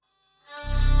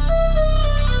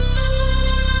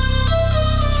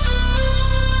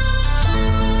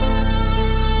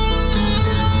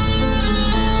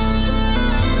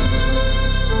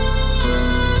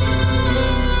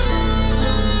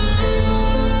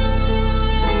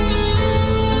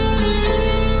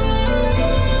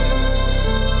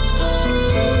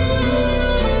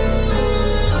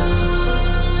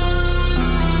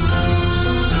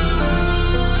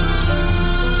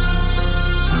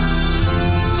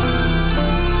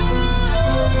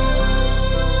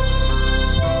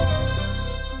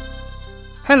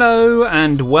Hello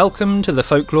and welcome to the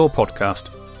Folklore Podcast.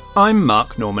 I'm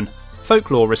Mark Norman,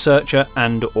 folklore researcher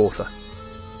and author.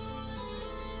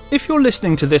 If you're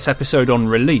listening to this episode on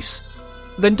release,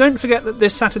 then don't forget that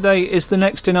this Saturday is the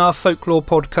next in our Folklore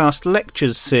Podcast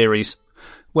Lectures series,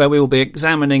 where we will be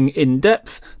examining in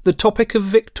depth the topic of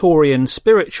Victorian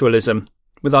spiritualism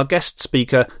with our guest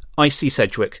speaker Icy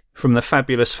Sedgwick from the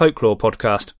fabulous Folklore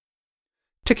Podcast.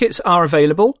 Tickets are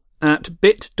available at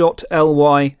bit.ly/TFP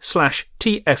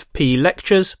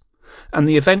lectures, and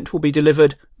the event will be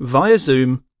delivered via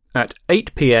Zoom at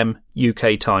 8 p.m.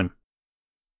 UK time.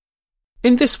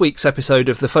 In this week's episode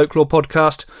of the Folklore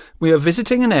Podcast, we are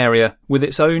visiting an area with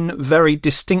its own very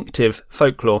distinctive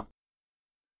folklore.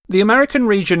 The American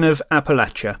region of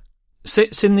Appalachia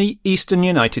sits in the eastern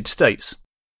United States.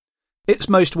 Its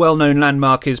most well-known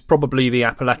landmark is probably the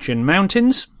Appalachian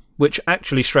Mountains, which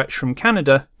actually stretch from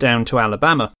Canada down to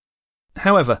Alabama.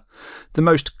 However, the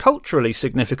most culturally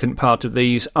significant part of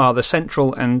these are the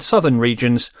central and southern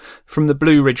regions, from the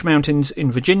Blue Ridge Mountains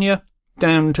in Virginia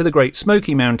down to the Great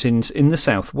Smoky Mountains in the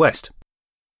southwest.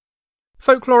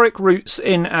 Folkloric roots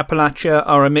in Appalachia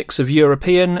are a mix of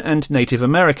European and Native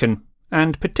American,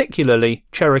 and particularly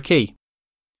Cherokee.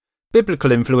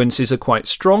 Biblical influences are quite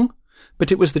strong,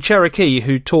 but it was the Cherokee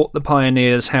who taught the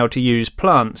pioneers how to use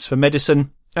plants for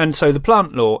medicine, and so the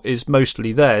plant lore is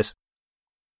mostly theirs.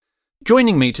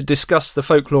 Joining me to discuss the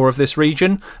folklore of this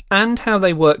region and how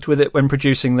they worked with it when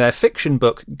producing their fiction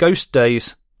book Ghost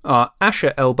Days are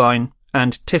Asher Elbine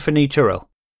and Tiffany Terrell.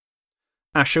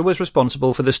 Asher was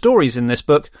responsible for the stories in this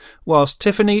book, whilst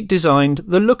Tiffany designed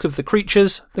the look of the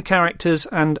creatures, the characters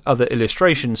and other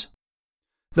illustrations.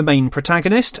 The main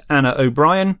protagonist, Anna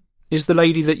O'Brien, is the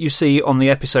lady that you see on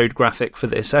the episode graphic for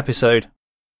this episode.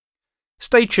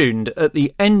 Stay tuned at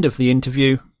the end of the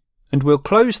interview, and we'll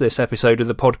close this episode of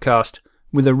the podcast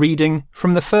with a reading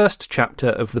from the first chapter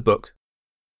of the book.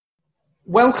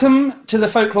 Welcome to the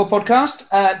Folklore Podcast,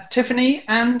 Tiffany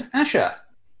and Asher.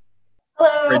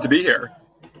 Hello. Great to be here.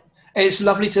 It's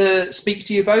lovely to speak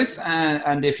to you both,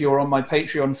 and if you're on my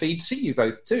Patreon feed, see you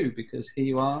both too, because here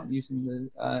you are using the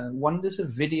wonders of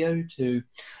video too.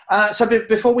 So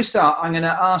before we start, I'm going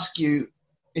to ask you,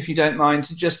 if you don't mind,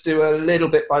 to just do a little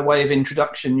bit by way of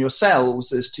introduction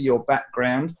yourselves as to your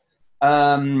background.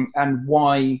 And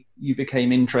why you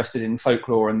became interested in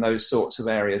folklore and those sorts of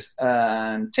areas.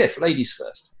 And Tiff, ladies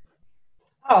first.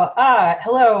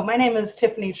 Hello. My name is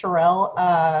Tiffany Terrell.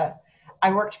 I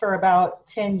worked for about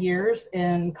 10 years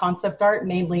in concept art,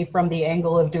 mainly from the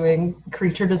angle of doing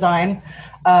creature design.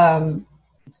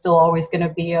 Still always going to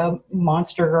be a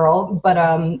monster girl, but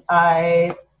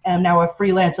I am now a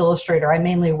freelance illustrator. I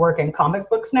mainly work in comic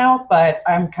books now, but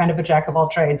I'm kind of a jack of all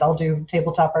trades. I'll do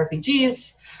tabletop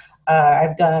RPGs.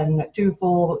 I've done 2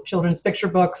 full children's picture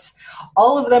books.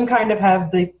 All of them kind of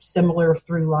have the similar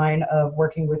through line of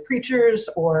working with creatures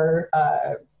or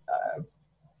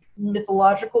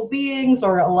mythological beings,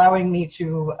 or allowing me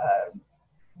to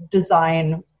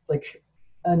design like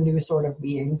a new sort of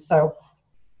being. So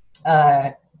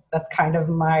that's kind of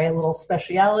my little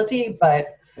speciality,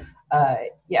 but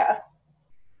yeah.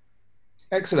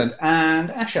 Excellent.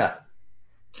 And Asher?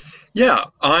 Yeah,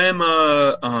 I'm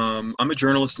a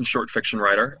journalist and short fiction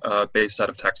writer based out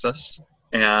of Texas,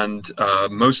 and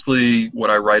mostly what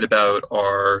I write about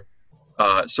are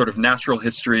sort of natural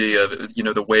history of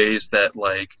the ways that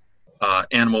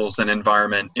animals and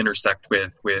environment intersect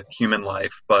with human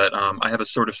life. But I have a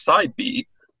sort of side beat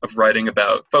of writing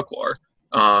about folklore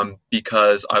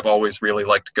because I've always really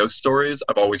liked ghost stories.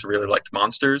 I've always really liked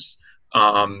monsters.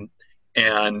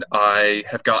 And I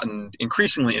have gotten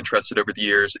increasingly interested over the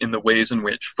years in the ways in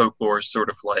which folklore sort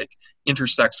of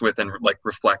intersects with and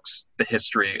reflects the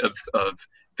history of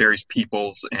various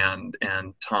peoples and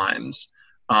times.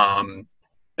 And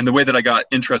the way that I got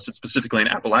interested specifically in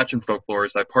Appalachian folklore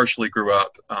is I partially grew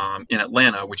up in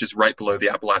Atlanta, which is right below the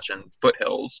Appalachian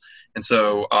foothills. And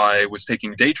so I was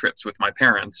taking day trips with my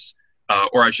parents.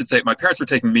 Or I should say, my parents were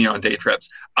taking me on day trips.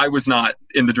 I was not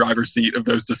in the driver's seat of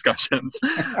those discussions.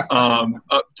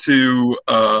 Up to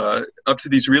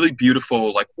these really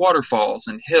beautiful waterfalls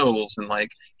and hills and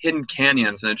hidden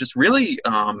canyons, and it just really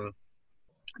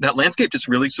that landscape just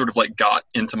really sort of got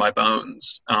into my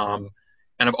bones. And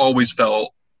I've always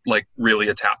felt really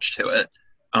attached to it.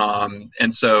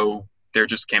 And so there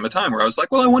just came a time where I was like,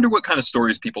 well, I wonder what kind of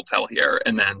stories people tell here,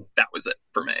 and then that was it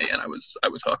for me, and I was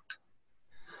hooked.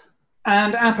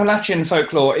 And Appalachian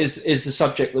folklore is the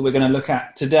subject that we're going to look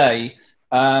at today.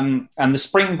 And the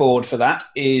springboard for that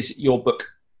is your book,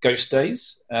 Ghost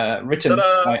Days, written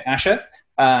by Asher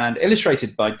and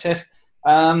illustrated by Tiff,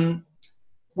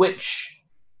 which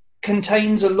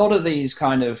contains a lot of these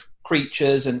kind of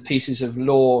creatures and pieces of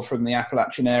lore from the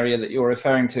Appalachian area that you're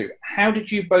referring to. How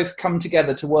did you both come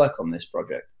together to work on this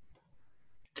project?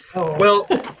 Oh. Well,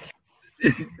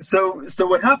 so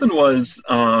what happened was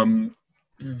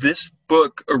this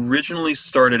book originally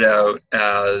started out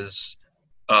as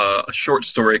a short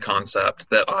story concept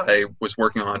that I was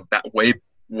working on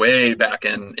way back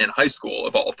in high school,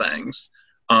 of all things.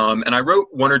 And I wrote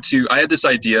one or two. I had this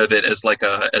idea of it as like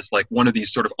one of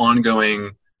these sort of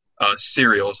ongoing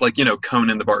serials, like,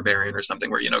 Conan the Barbarian or something,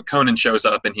 where, Conan shows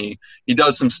up and he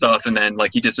does some stuff and then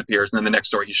like he disappears and then the next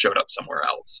story he showed up somewhere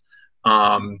else.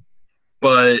 So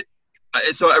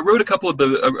I wrote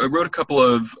a couple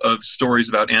of stories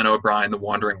about Anne O'Brien, the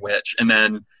Wandering Witch, and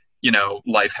then,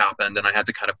 life happened and I had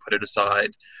to kind of put it aside.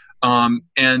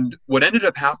 And what ended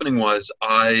up happening was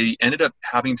I ended up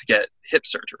having to get hip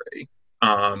surgery.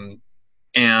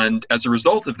 And as a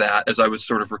result of that, as I was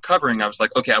sort of recovering, I was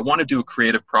like, okay, I want to do a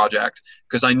creative project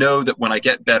because I know that when I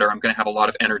get better, I'm going to have a lot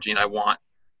of energy and I want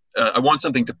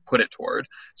something to put it toward.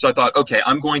 So I thought, okay,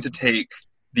 I'm going to take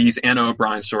these Anne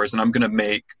O'Brien stories and I'm going to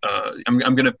make, I'm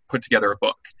going to put together a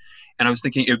book. And I was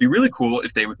thinking it would be really cool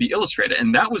if they would be illustrated.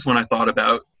 And that was when I thought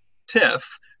about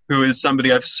Tiff, who is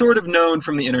somebody I've sort of known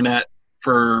from the internet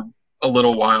for a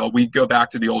little while. We go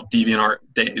back to the old DeviantArt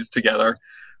days together.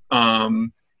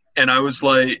 And I was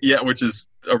like, yeah, which is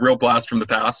a real blast from the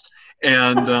past.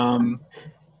 And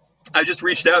I just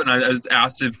reached out and I was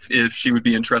asked if she would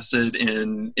be interested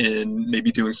in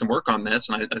maybe doing some work on this.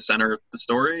 And I sent her the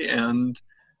story and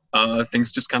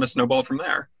things just kind of snowballed from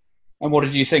there. And what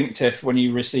did you think, Tiff, when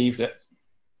you received it?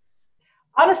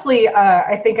 Honestly,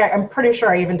 I'm pretty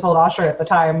sure I even told Asher at the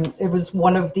time, it was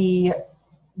one of the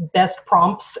best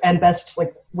prompts and best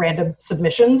like random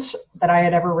submissions that I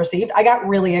had ever received. I got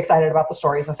really excited about the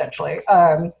stories, essentially.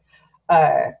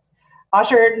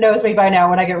 Asher knows me by now.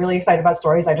 When I get really excited about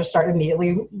stories, I just start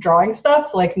immediately drawing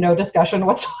stuff, like no discussion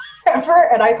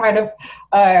whatsoever. And I kind of,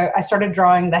 I started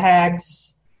drawing the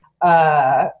hags.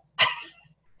 I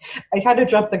kind of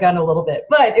jumped the gun a little bit,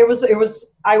 but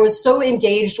I was so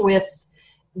engaged with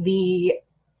the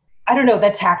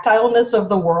tactileness of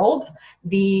the world,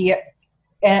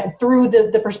 through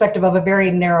the perspective of a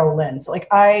very narrow lens. Like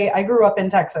I grew up in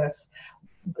Texas,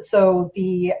 so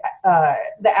the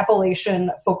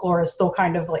Appalachian folklore is still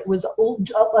kind of like was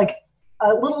like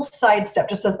a little sidestep,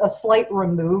 just a slight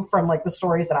remove from like the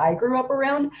stories that I grew up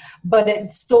around, but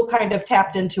it still kind of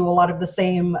tapped into a lot of the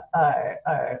same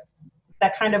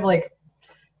that kind of like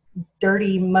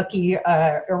dirty, mucky.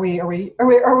 Are we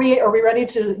ready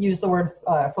to use the word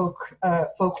folk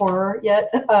horror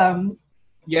yet?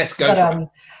 Yes, go for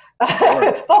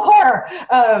it. Folk horror.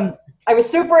 I was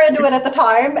super into it at the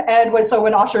time, and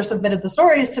when Asher submitted the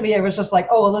stories to me, it was just like,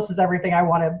 oh, well, this is everything I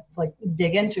want to like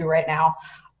dig into right now.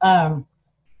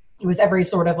 It was every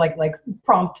sort of like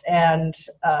prompt and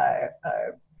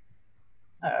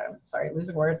sorry,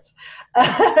 losing words.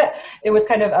 It was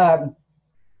kind of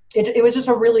it was just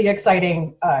a really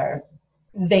exciting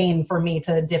vein for me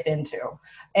to dip into,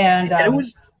 and it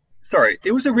was. Sorry,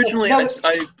 it was originally, I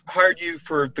hired you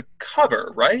for the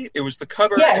cover, right? It was the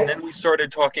cover, and then we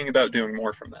started talking about doing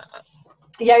more from that.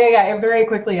 Yeah. It very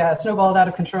quickly snowballed out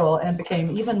of control and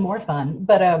became even more fun.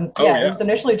 But it was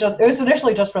initially just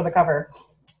for the cover.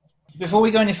 Before we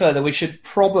go any further, we should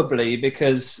probably,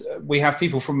 because we have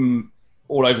people from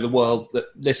all over the world that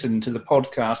listen to the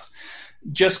podcast,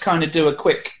 just kind of do a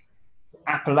quick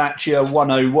Appalachia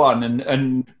 101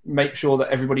 and make sure that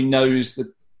everybody knows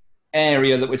the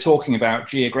area that we're talking about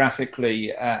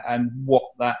geographically and what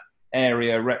that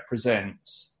area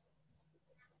represents.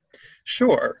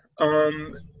 Sure.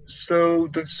 So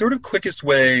the sort of quickest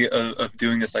way of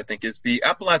doing this, I think, is the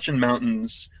Appalachian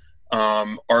Mountains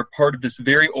are part of this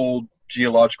very old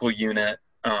geological unit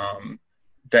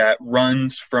that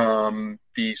runs from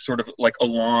the sort of like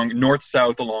along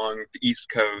north-south along the east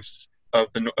coast of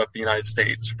the United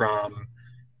States, from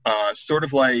sort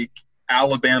of like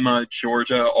Alabama,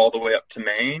 Georgia, all the way up to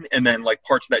Maine, and then like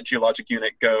parts of that geologic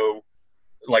unit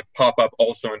pop up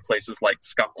also in places like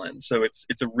Scotland. So it's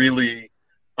really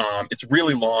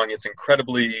long. It's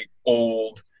incredibly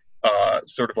old,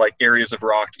 sort of like areas of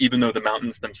rock, even though the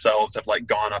mountains themselves have like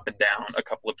gone up and down a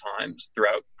couple of times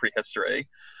throughout prehistory.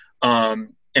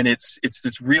 And it's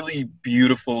this really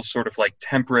beautiful sort of like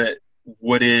temperate,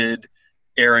 wooded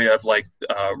area of like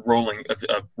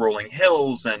rolling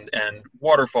hills and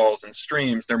waterfalls and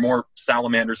streams. There are more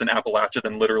salamanders in Appalachia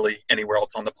than literally anywhere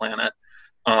else on the planet.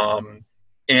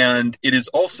 And it is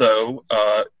also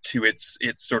to its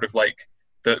sort of like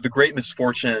the great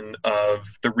misfortune of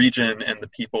the region and the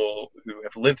people who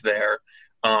have lived there.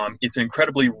 It's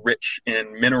incredibly rich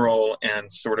in mineral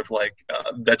and sort of like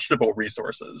vegetable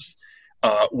resources,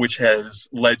 which has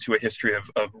led to a history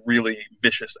of really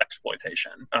vicious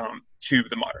exploitation to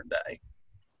the modern day.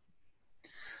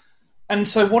 And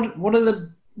so what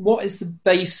is the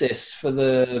basis for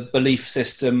the belief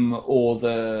system or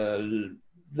the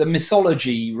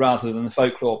mythology rather than the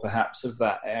folklore perhaps of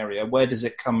that area? Where does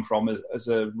it come from as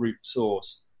a root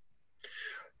source?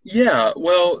 Yeah,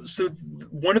 well, so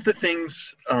one of the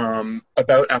things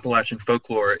about Appalachian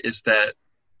folklore is that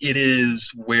it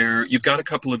is where you've got a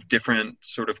couple of different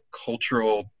sort of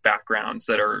cultural backgrounds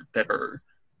that are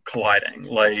colliding.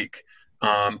 Like,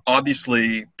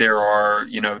 obviously, there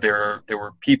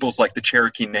were peoples like the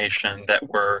Cherokee Nation that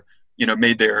were,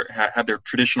 had their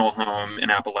traditional home in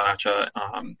Appalachia,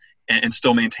 and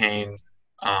still maintain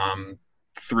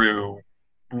through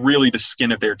really the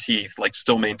skin of their teeth, like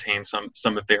still maintain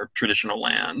some of their traditional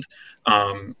land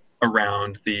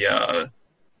around the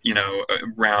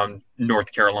around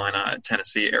North Carolina,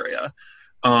 Tennessee area.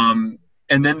 And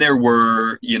then there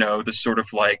were, the sort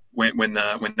of like when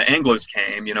the Anglos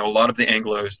came, a lot of the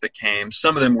Anglos that came,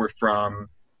 some of them were from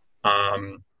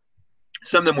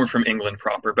England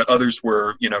proper, but others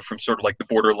were, from sort of like the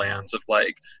borderlands of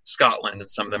like Scotland,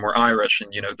 and some of them were Irish.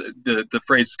 And, the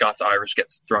phrase Scots-Irish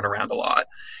gets thrown around a lot.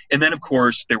 And then, of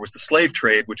course, there was the slave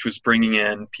trade, which was bringing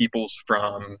in peoples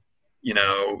from,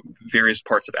 various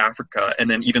parts of Africa. And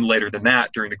then even later than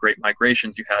that, during the Great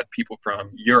Migrations, you had people from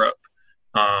Europe,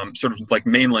 sort of like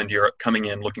mainland Europe, coming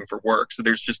in looking for work. So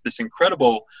there's just this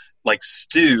incredible like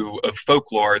stew of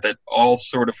folklore that all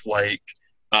sort of like,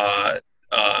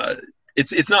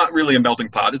 it's not really a melting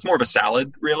pot. It's more of a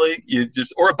salad, really.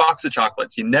 Or a box of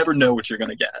chocolates. You never know what you're going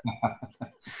to get.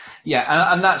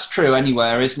 Yeah, and that's true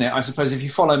anywhere, isn't it? I suppose if you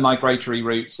follow migratory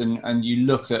routes and you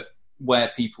look at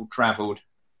where people travelled,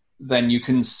 then you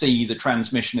can see the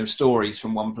transmission of stories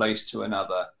from one place to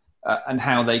another, and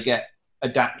how they get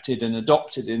adapted and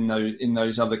adopted in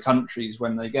those other countries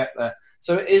when they get there.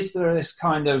 So is there this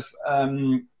kind of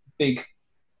big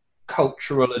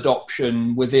cultural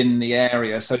adoption within the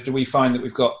area? So do we find that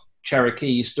we've got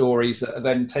Cherokee stories that are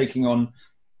then taking on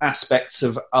aspects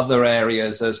of other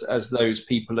areas as those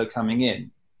people are coming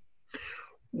in?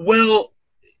 Well,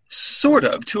 sort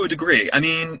of, to a degree. I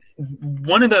mean,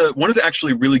 one of the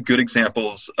actually really good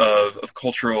examples of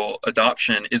cultural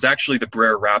adoption is actually the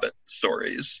Brer Rabbit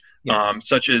stories,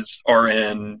 such as are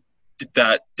in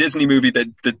that Disney movie that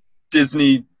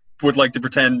Disney would like to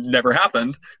pretend never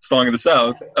happened, Song of the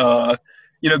South.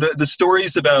 The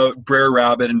stories about Brer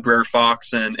Rabbit and Brer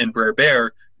Fox and Brer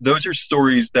Bear, those are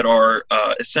stories that are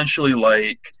essentially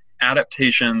like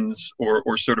adaptations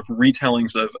or sort of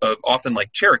retellings of often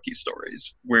like Cherokee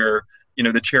stories, where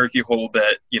the Cherokee hold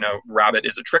that Rabbit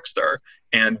is a trickster,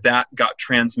 and that got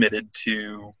transmitted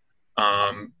to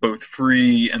both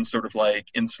free and sort of like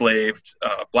enslaved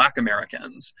Black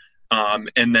Americans,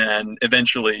 and then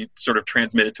eventually sort of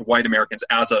transmitted to white Americans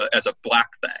as a Black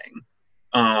thing.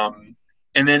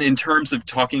 And then in terms of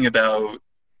talking about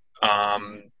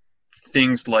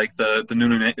things like the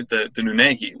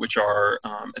Nunahi, which are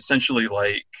essentially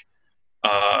like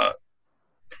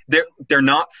they're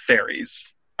not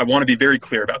fairies. I want to be very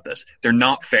clear about this. They're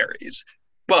not fairies,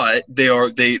 but they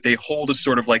hold a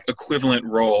sort of like equivalent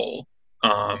role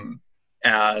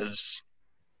as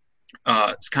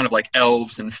it's kind of like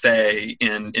elves and fae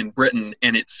in Britain,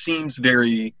 and it seems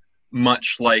very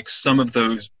much like some of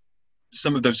those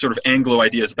sort of Anglo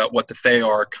ideas about what the fae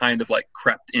are kind of like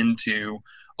crept into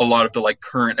a lot of the like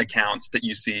current accounts that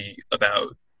you see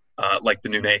about like the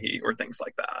Nunahi or things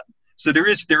like that. So there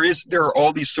are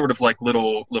all these sort of like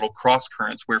little cross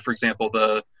currents where, for example,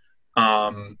 the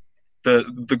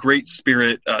great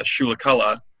spirit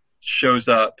Shulakulla shows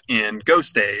up in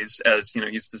Ghost Days as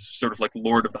he's this sort of like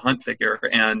Lord of the Hunt figure,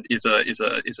 and is a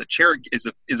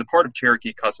part of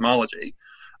Cherokee cosmology.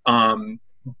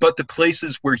 But the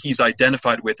places where he's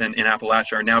identified with in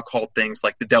Appalachia are now called things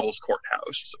like the Devil's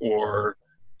Courthouse or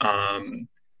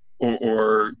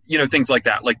things like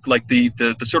that. Like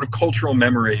the sort of cultural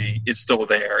memory is still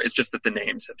there. It's just that the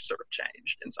names have sort of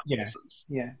changed in some places.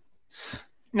 Yeah.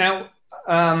 Now,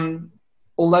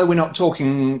 although we're not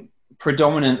talking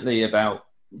predominantly about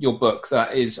your book,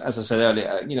 that is, as I said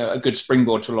earlier, a good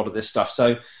springboard to a lot of this stuff.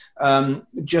 So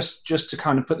just to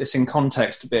kind of put this in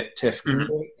context a bit, Tiff,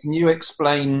 can you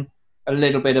explain a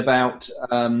little bit about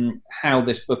how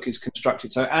this book is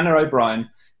constructed? So Anna O'Brien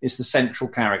is the central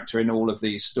character in all of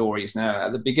these stories. Now,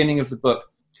 at the beginning of the book,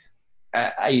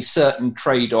 a certain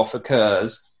trade-off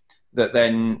occurs, that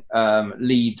then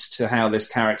leads to how this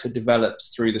character develops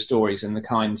through the stories and the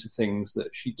kinds of things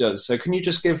that she does. So can you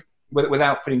just give,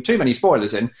 without putting too many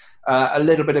spoilers in, a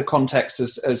little bit of context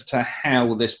as to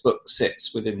how this book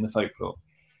sits within the folklore?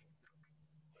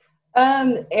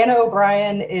 Anna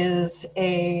O'Brien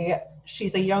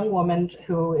she's a young woman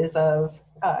who is of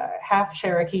half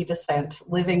Cherokee descent,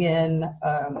 living in,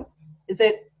 is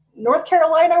it North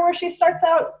Carolina where she starts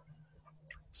out?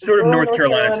 Sort of North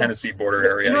Carolina, Tennessee border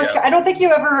area. I don't think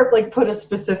you ever put a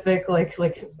specific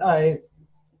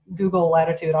Google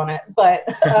latitude on it, but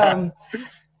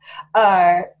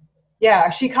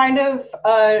she kind of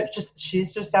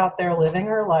she's just out there living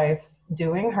her life,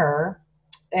 doing her.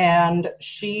 And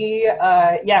she,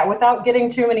 without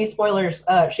getting too many spoilers,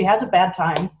 she has a bad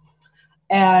time.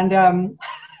 And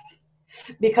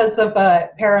because of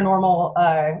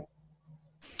paranormal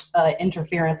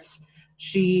interference,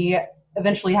 she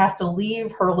eventually has to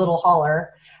leave her little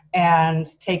holler and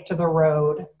take to the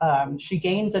road. She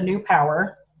gains a new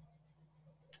power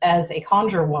as a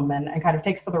conjure woman and kind of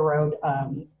takes to the road,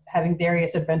 having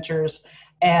various adventures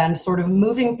and sort of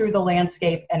moving through the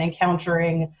landscape and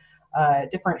encountering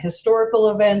different historical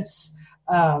events,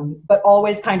 but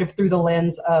always kind of through the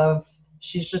lens of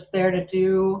she's just there to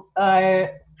do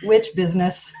witch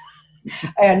business.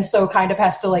 And so kind of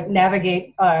has to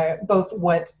navigate both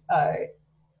what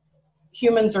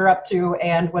humans are up to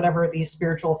and whatever these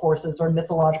spiritual forces or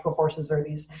mythological forces or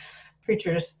these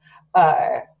creatures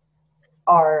are,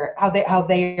 how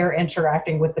they are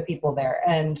interacting with the people there.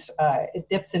 And it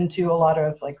dips into a lot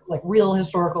of real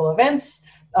historical events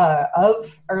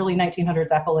of early 1900s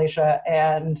Appalachia,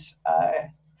 and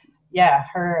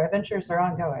her adventures are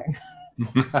ongoing.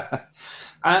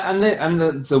 and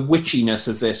the witchiness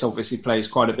of this obviously plays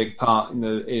quite a big part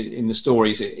in the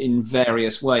stories in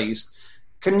various ways.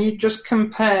 Can you just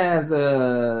compare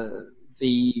the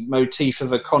motif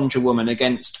of a conjure woman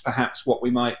against perhaps what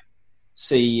we might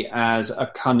see as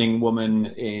a cunning woman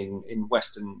in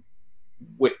Western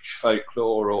witch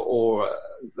folklore or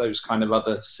those kind of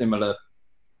other similar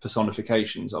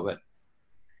personifications of it?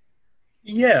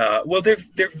 Yeah, well, they're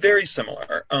very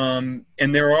similar, and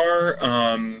there are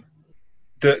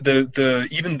the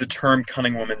even the term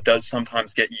cunning woman does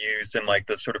sometimes get used in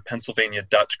the sort of Pennsylvania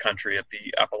Dutch country of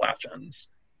the Appalachians.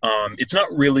 It's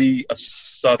not really a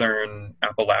Southern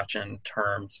Appalachian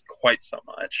term quite so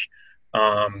much,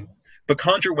 but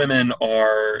conjure women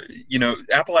are,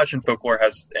 Appalachian folklore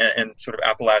has and sort of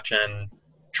Appalachian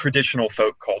traditional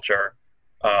folk culture.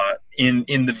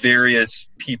 In the various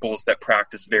peoples that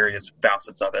practice various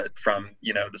facets of it, from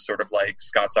the sort of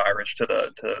Scots-Irish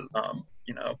to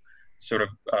sort of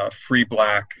free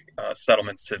black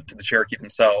settlements to the Cherokee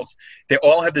themselves, they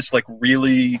all have this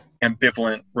really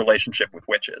ambivalent relationship with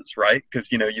witches, right?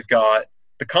 Because you've got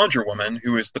the conjure woman,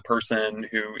 who is the person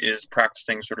who is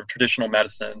practicing sort of traditional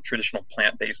medicine, traditional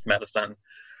plant-based medicine,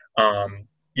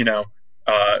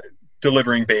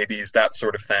 delivering babies, that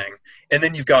sort of thing. And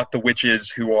then you've got the witches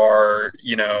who are,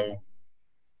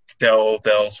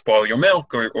 they'll spoil your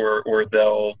milk, or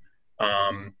they'll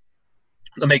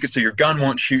make it so your gun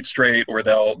won't shoot straight, or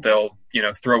they'll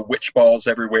throw witch balls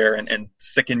everywhere and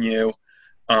sicken you.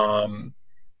 And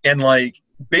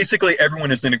basically everyone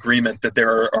is in agreement that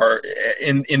there are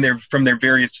from their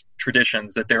various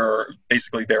traditions, that there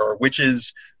are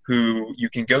witches who you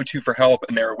can go to for help,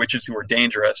 and there are witches who are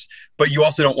dangerous, but you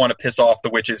also don't want to piss off the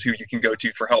witches who you can go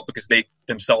to for help, because they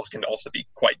themselves can also be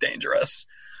quite dangerous.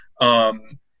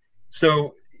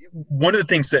 So one of the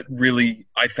things that really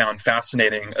I found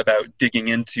fascinating about digging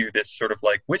into this sort of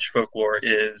witch folklore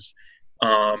is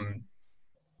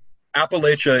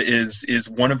Appalachia is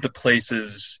one of the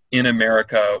places in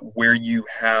America where you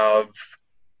have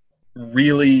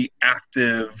really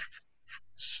active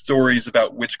stories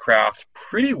about witchcraft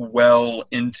pretty well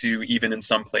into, even in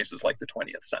some places like the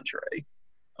 20th century.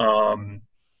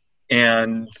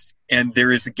 And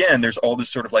there's all this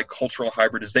sort of cultural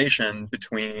hybridization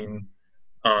between,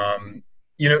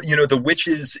 the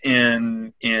witches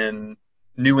in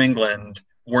New England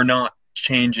were not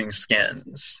changing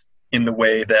skins in the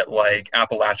way that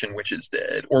Appalachian witches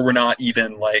did, or were not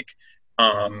even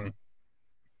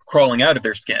crawling out of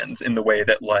their skins in the way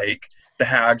that the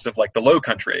hags of the Low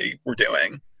Country were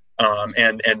doing,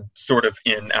 and sort of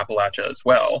in Appalachia as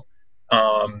well.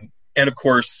 And of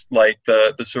course,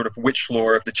 the sort of witch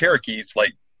lore of the Cherokees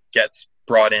gets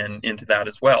brought into that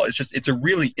as well. It's a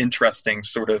really interesting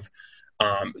sort of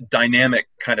dynamic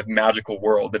kind of magical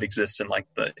world that exists in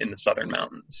the Southern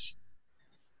mountains.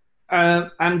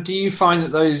 And do you find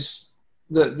that those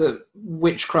that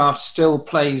witchcraft still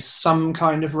plays some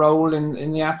kind of role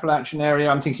in the Appalachian area?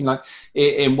 I'm thinking like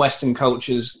in Western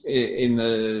cultures in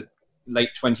the late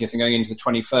 20th and going into the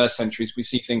 21st centuries, we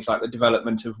see things like the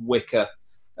development of Wicca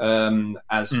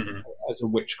as a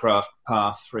witchcraft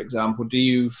path, for example. Do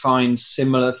you find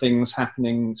similar things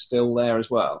happening still there as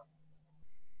well?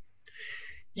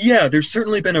 Yeah, there's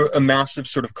certainly been a massive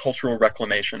sort of cultural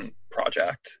reclamation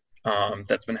project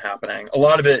that's been happening. A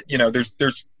lot of it,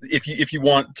 there's if you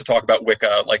want to talk about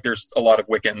Wicca, like there's a lot of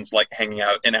Wiccans like hanging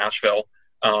out in Asheville,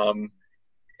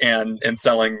 and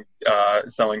selling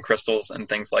crystals and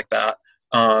things like that.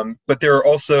 But there are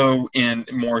also in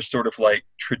more sort of like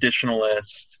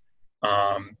traditionalist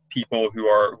people who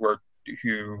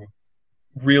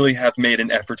really have made an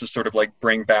effort to sort of like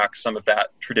bring back some of that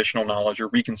traditional knowledge or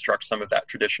reconstruct some of that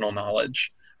traditional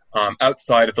knowledge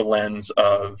outside of the lens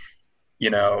of,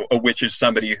 a witch is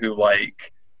somebody who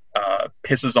like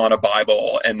pisses on a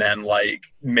Bible and then like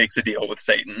makes a deal with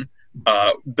Satan.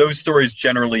 Those stories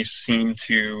generally seem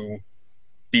to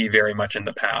be very much in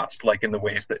the past, like in the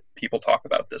ways that people talk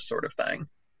about this sort of thing.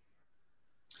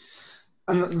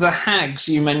 And the hags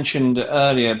you mentioned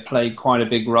earlier play quite a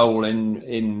big role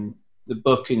in the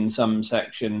book in some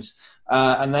sections,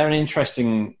 and they're an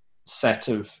interesting set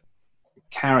of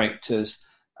characters.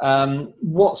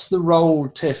 What's the role,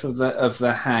 Tiff, of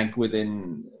the hag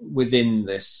within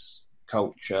this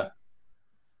culture?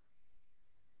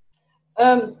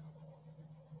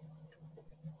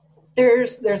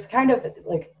 There's kind of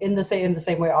like in the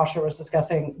same way Asha was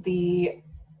discussing, the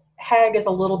hag is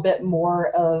a little bit more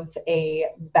of a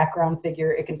background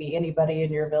figure. It can be anybody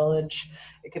in your village,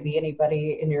 it could be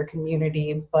anybody in your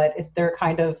community, but they're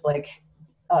kind of like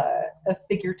a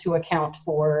figure to account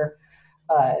for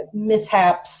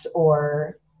mishaps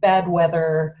or bad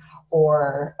weather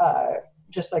or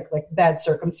just like bad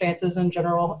circumstances in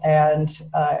general, and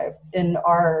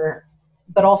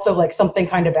but also like something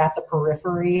kind of at the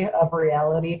periphery of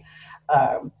reality.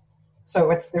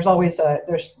 So there's always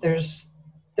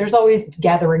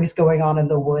gatherings going on in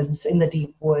the woods, in the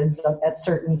deep woods, at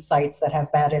certain sites that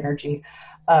have bad energy.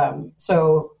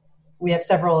 So we have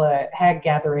several hag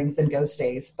gatherings and ghost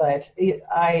days, but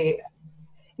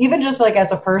even just like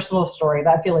as a personal story,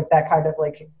 I feel like that kind of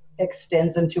like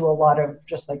extends into a lot of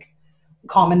just like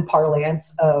common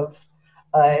parlance of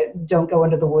don't go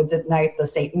into the woods at night, the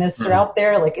Satanists are out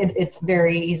there. Like it's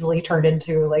very easily turned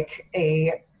into like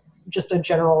just a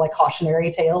general like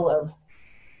cautionary tale of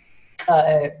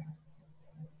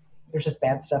there's just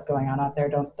bad stuff going on out there.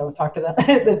 Don't talk to them.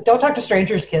 Don't talk to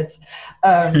strangers, kids.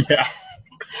 Yeah.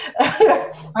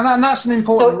 And that's an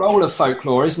important role of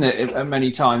folklore, isn't it?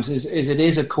 Many times is it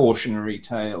is a cautionary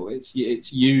tale. It's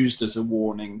used as a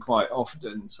warning quite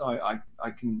often. So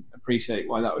I can appreciate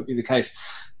why that would be the case.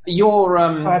 Your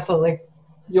absolutely.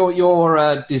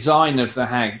 Your design of the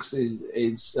hags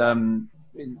is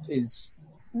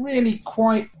really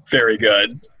quite very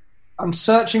good. I'm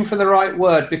searching for the right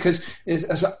word because it's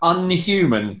as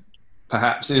unhuman,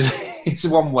 perhaps, is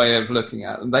one way of looking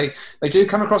at them. They do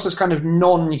come across as kind of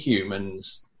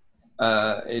non-humans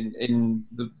in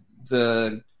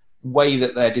the way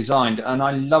that they're designed, and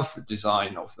I love the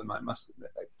design of them. I must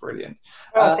admit, they're brilliant.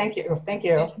 Oh, thank you.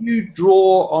 Did you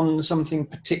draw on something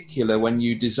particular when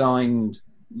you designed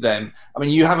them? I mean,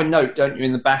 you have a note, don't you,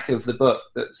 in the back of the book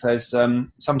that says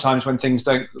sometimes when things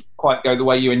don't quite go the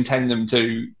way you intend them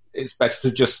to, it's better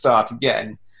to just start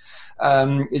again.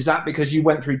 Is that because you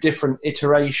went through different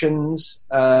iterations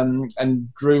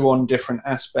and drew on different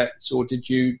aspects, or did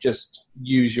you just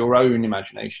use your own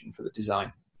imagination for the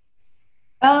design?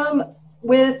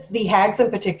 With the hags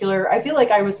in particular, I feel like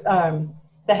I was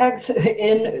the hags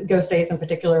in Ghost Days in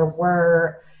particular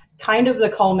were kind of the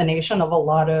culmination of a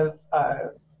lot of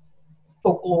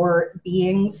folklore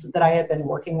beings that I had been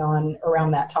working on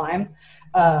around that time.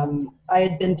 I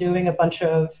had been doing a bunch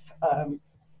of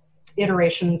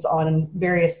iterations on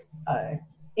various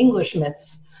English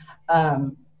myths,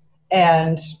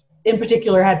 and in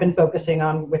particular had been focusing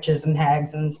on witches and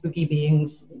hags and spooky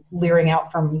beings leering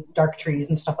out from dark trees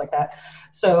and stuff like that.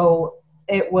 So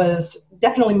it was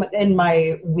definitely in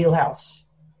my wheelhouse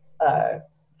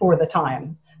for the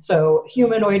time. So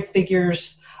humanoid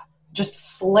figures,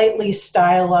 just slightly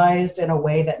stylized in a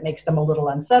way that makes them a little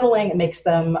unsettling. It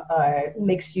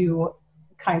makes you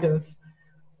kind of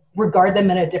regard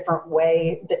them in a different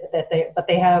way, but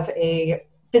they have a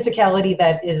physicality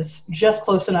that is just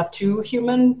close enough to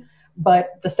human,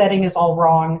 but the setting is all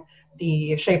wrong.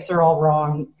 The shapes are all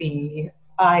wrong. The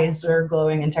eyes are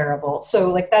glowing and terrible.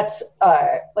 So like that's,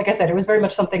 like I said, it was very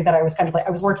much something that I was kind of like,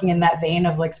 I was working in that vein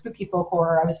of like spooky folk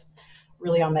horror. I was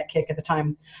really on that kick at the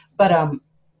time. But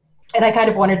And I kind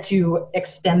of wanted to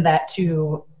extend that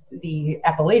to the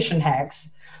Appalachian hags,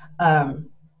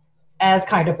 as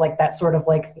kind of like that sort of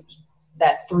like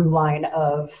that through line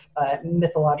of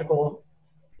mythological,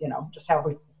 just how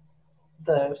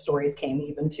the stories came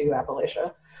even to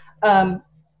Appalachia.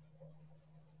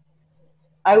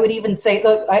 I would even say,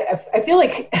 look, I feel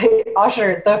like,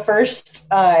 Asher, the first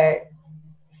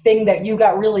thing that you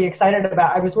got really excited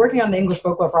about, I was working on the English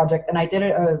Folklore Project, and I did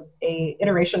a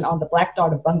iteration on the Black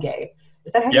Dog of Bungay.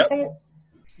 Is that how you say it?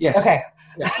 Yes. Okay.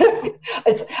 Yeah.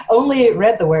 It's only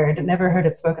read the word, never heard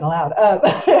it spoken aloud.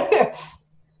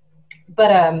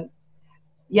 But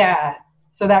yeah,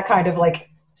 so that kind of like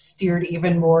steered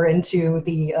even more into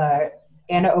the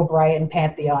Anna O'Brien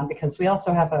pantheon, because we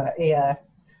also have a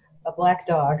black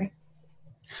dog.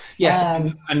 Yes,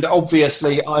 and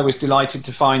obviously I was delighted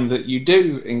to find that you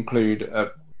do include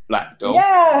a black dog.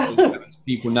 Yeah. As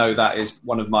people know, that is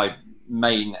one of my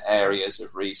main areas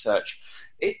of research.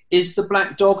 Is the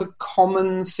black dog a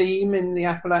common theme in the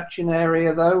Appalachian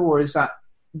area, though, or is that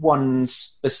one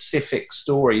specific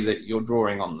story that you're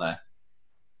drawing on there?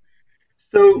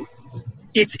 So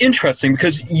it's interesting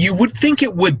because you would think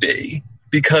it would be,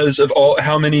 because of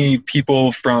how many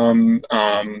people from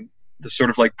the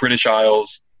sort of like British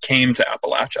Isles came to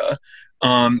Appalachia.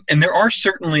 And there are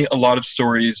certainly a lot of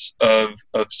stories of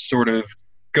sort of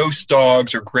ghost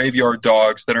dogs or graveyard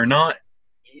dogs that are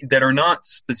not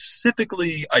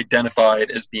specifically identified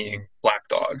as being black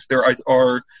dogs. There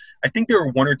are I think there are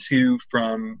one or two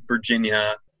from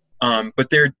Virginia, but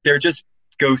they're just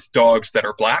ghost dogs that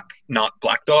are black, not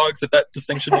black dogs, if that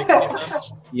distinction makes any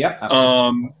sense. Yeah,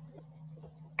 absolutely.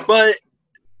 But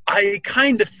I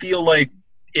kind of feel like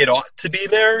it ought to be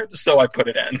there, so I put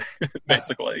it in,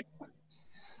 basically.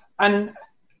 And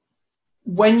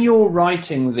when you're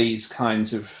writing these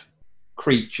kinds of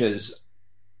creatures,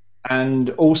 and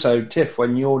also, Tiff,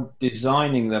 when you're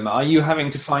designing them, are you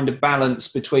having to find a balance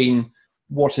between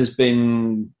what has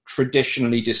been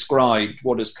traditionally described,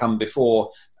 what has come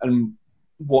before, and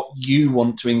what you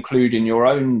want to include in your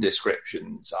own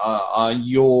descriptions? Are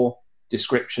your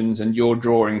descriptions and your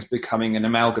drawings becoming an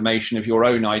amalgamation of your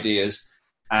own ideas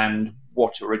and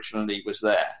what originally was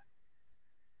there?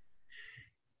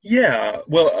 Yeah,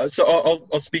 well, so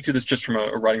I'll speak to this just from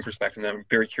a writing perspective, and I'm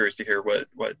very curious to hear what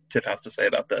Tiff has to say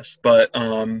about this. But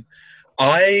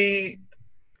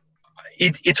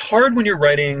it's hard when you're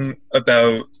writing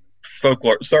about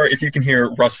folklore. Sorry if you can hear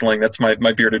rustling. That's my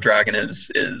bearded dragon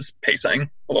is pacing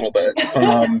a little bit.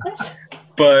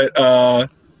 But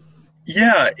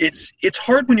yeah, it's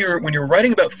hard when you're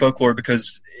writing about folklore,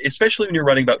 because especially when you're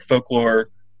writing about folklore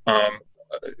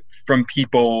from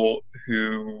people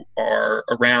who are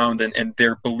around and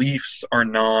their beliefs are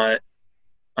not,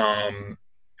 how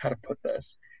to put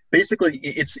this? Basically,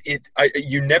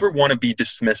 you never want to be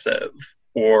dismissive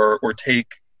or take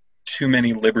too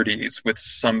many liberties with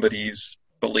somebody's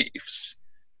beliefs.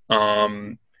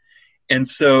 And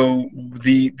so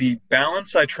the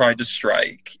balance I tried to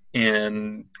strike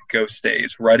in Ghost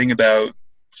Days, writing about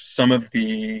some of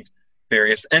the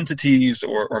various entities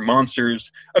or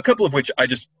monsters, a couple of which I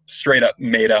just straight up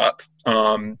made up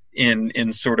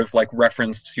in sort of like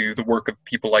reference to the work of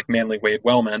people like Manly Wade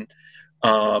Wellman.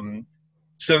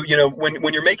 So,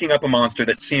 when you're making up a monster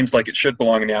that seems like it should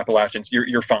belong in the Appalachians,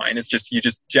 you're fine. It's just, you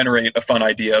just generate a fun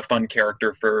idea, a fun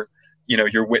character for,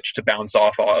 your witch to bounce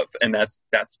off of, and that's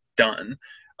done.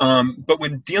 But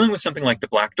when dealing with something like the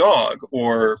Black Dog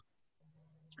or,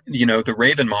 the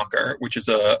Raven Mocker, which is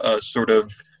a sort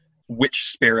of witch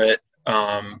spirit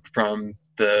from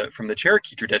the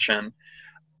Cherokee tradition,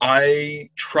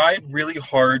 I tried really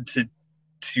hard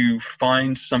to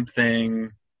find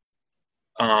something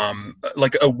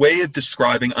like a way of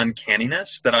describing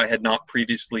uncanniness that I had not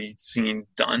previously seen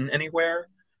done anywhere,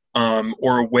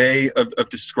 or a way of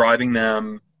describing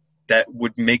them that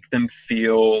would make them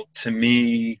feel, to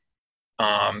me,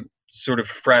 sort of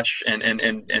fresh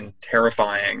and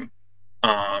terrifying,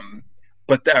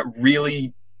 but that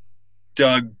really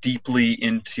dug deeply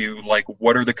into like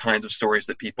what are the kinds of stories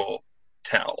that people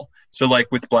tell. So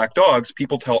like with Black Dogs,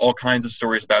 people tell all kinds of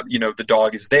stories about, the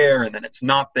dog is there and then it's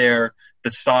not there.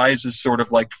 The size is sort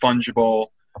of like fungible.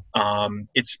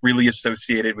 It's really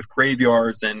associated with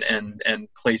graveyards and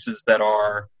places that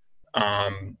are,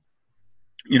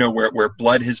 where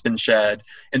blood has been shed.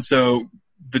 And so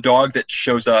the dog that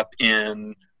shows up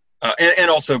in and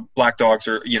also black dogs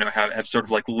are, have sort of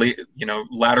like,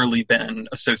 latterly been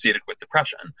associated with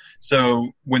depression.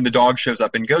 So when the dog shows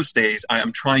up in Ghost Days,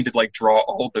 I'm trying to like draw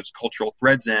all of those cultural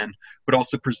threads in, but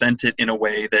also present it in a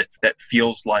way that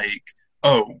feels like,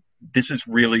 oh, this is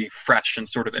really fresh and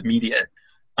sort of immediate.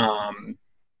 And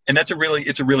that's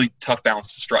it's a really tough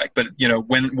balance to strike. But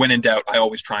when in doubt, I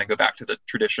always try and go back to the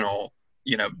traditional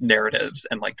narratives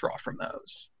and like draw from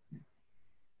those.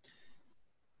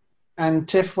 And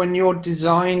Tiff, when you're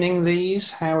designing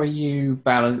these, how are you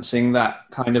balancing that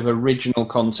kind of original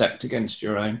concept against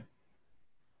your own?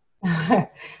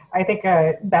 I think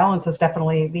balance is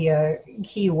definitely the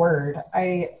key word.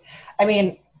 I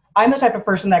mean, I'm the type of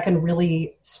person that can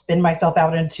really spin myself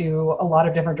out into a lot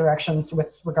of different directions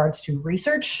with regards to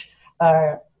research.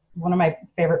 One of my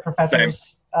favorite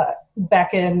professors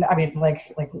back in,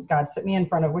 God, sit me in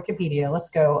front of Wikipedia. Let's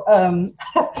go.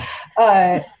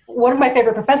 One of my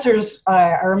favorite professors,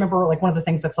 I remember like one of the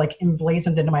things that's like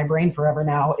emblazoned into my brain forever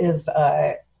now is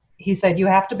he said, you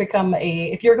have to become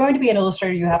if you're going to be an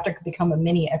illustrator, you have to become a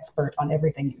mini expert on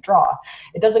everything you draw.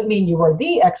 It doesn't mean you are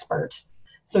the expert.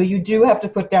 So you do have to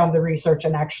put down the research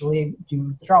and actually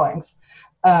do the drawings.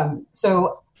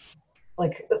 So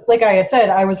like I had said,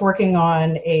 I was working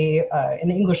on an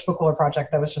English folklore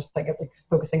project that was just like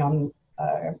focusing on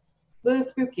the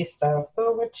spooky stuff,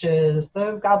 the witches,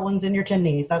 the goblins in your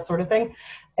chimneys, that sort of thing.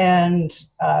 And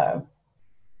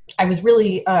I was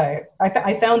really,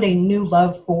 I found a new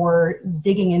love for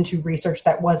digging into research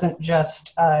that wasn't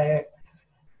just,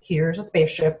 here's a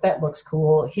spaceship that looks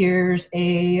cool, here's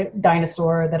a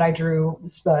dinosaur that I drew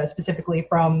specifically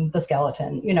from the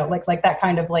skeleton, like that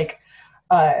kind of like,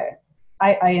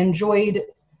 I enjoyed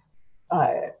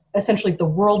essentially the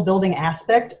world building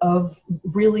aspect of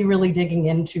really, really digging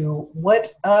into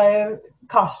what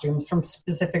costumes from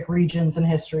specific regions and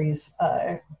histories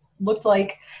looked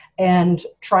like, and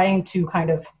trying to kind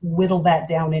of whittle that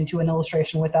down into an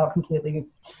illustration without completely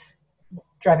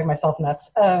driving myself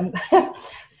nuts.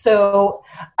 So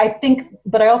I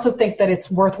also think that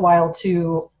it's worthwhile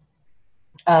to,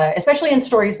 especially in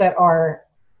stories that are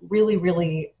really,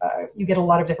 really, you get a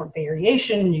lot of different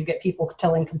variation. You get people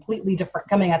coming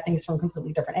at things from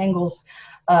completely different angles.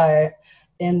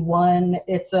 In one,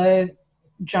 it's a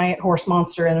giant horse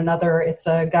monster, and another, it's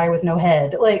a guy with no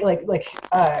head.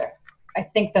 I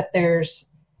think that there's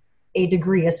a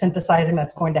degree of synthesizing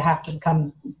that's going to have to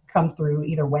come through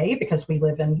either way, because we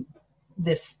live in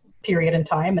this period in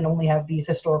time and only have these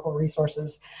historical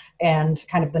resources and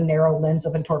kind of the narrow lens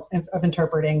of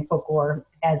interpreting folklore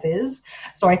as is.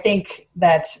 So I think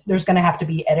that there's going to have to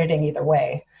be editing either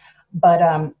way. But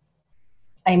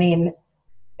I mean,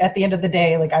 at the end of the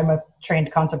day, like, I'm a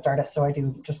trained concept artist, so I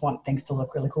do just want things to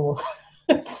look really cool.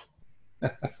 And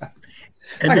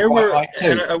there were, I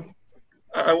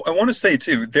want to say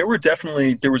too, there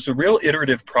was a real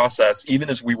iterative process, even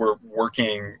as we were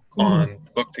working on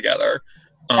the book together.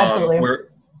 Absolutely.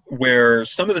 Where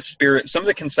some of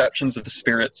the conceptions of the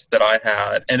spirits that I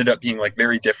had ended up being like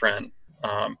very different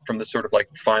from the sort of like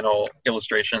final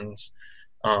illustrations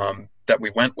that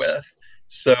we went with.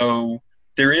 So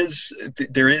there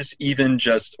is even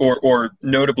just, or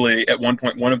notably at one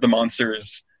point, one of the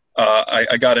monsters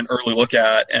I got an early look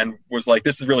at and was like,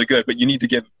 this is really good, but you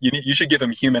should give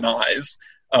him human eyes.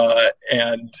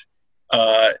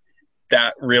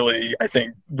 That really, I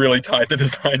think, really tied the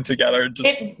design together.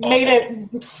 Made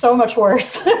it so much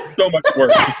worse. So much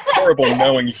worse. It's horrible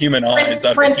knowing human eyes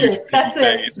out of a huge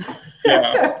face.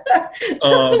 Yeah.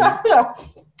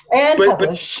 And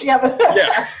publish.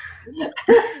 Yeah.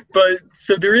 But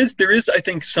so there is, I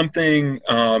think, something,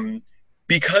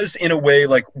 because in a way,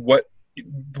 like what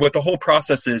the whole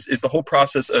process is the whole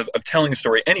process of telling a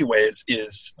story anyways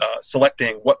is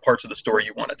selecting what parts of the story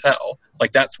you want to tell.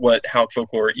 Like, that's how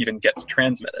folklore even gets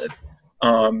transmitted.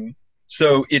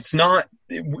 So it's not,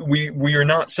 we are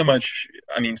not so much,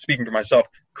 I mean, speaking for myself,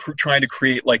 trying to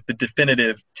create like the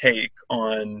definitive take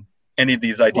on any of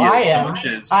these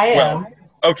ideas. I am.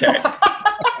 Okay.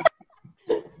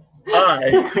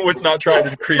 I was not trying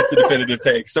to create the definitive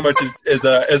take so much as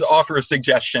offer a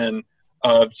suggestion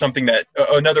of something that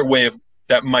another way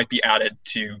that might be added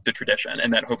to the tradition,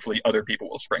 and that hopefully other people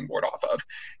will springboard off of.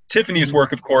 Tiffany's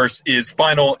work, of course, is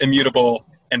final, immutable,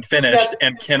 and finished,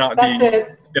 and cannot be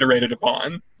iterated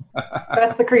upon.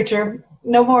 That's the creature.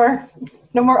 No more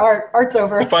art. Art's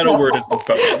over. The final word has been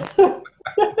spoken.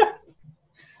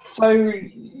 So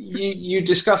you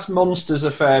discuss monsters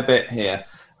a fair bit here,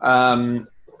 and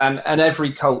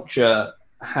every culture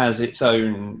has its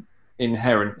own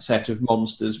inherent set of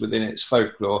monsters within its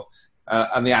folklore,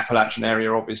 and the Appalachian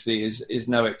area obviously is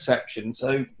no exception.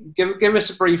 So give us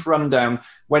a brief rundown.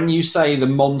 When you say the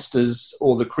monsters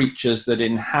or the creatures that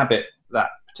inhabit that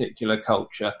particular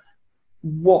culture,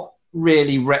 what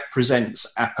really represents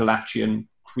Appalachian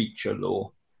creature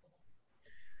lore?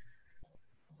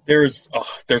 There's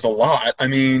a lot. I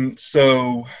mean,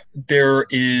 so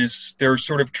there's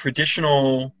sort of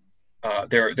traditional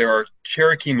there are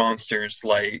Cherokee monsters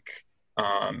like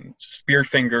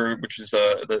Spearfinger, which is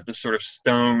the sort of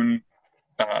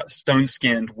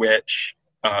stone-skinned witch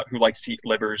who likes to eat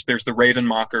livers. There's the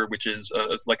Ravenmocker, which is,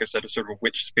 like I said, a sort of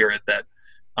witch spirit that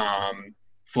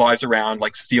flies around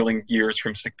like stealing years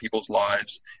from sick people's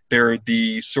lives. There are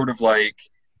the sort of like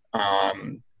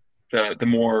the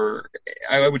more,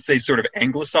 I would say, sort of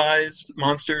anglicized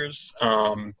monsters,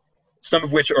 some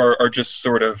of which are just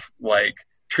sort of like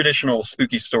traditional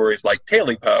spooky stories, like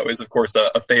Tailipo is, of course,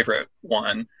 a favorite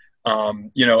one. A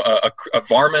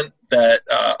varmint that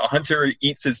a hunter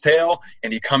eats his tail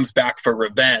and he comes back for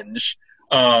revenge.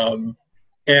 Then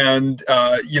there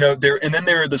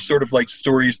are the sort of like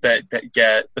stories that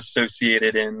get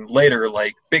associated in later,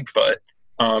 like Bigfoot,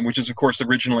 which is, of course,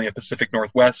 originally a Pacific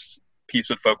Northwest piece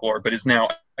of folklore, but is now,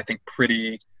 I think,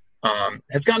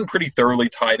 has gotten pretty thoroughly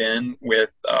tied in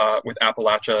with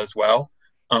Appalachia as well.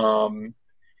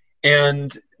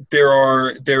 And there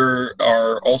are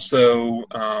also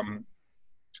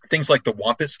things like the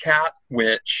Wampus Cat,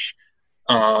 which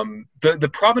the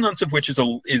provenance of which is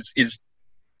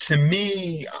to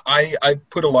me, I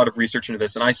put a lot of research into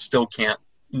this, and I still can't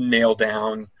nail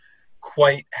down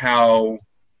quite how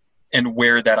and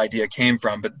where that idea came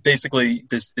from. But basically,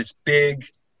 this big,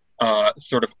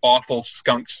 sort of awful,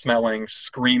 skunk-smelling,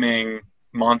 screaming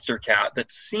monster cat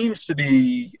that seems to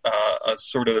be a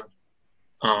sort of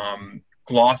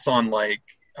gloss on like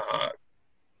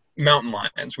mountain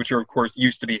lions, which are, of course,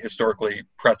 used to be historically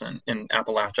present in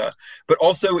Appalachia, but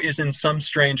also is in some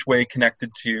strange way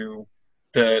connected to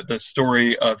the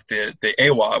story of the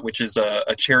Awa, which is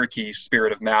a Cherokee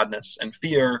spirit of madness and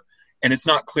fear. And it's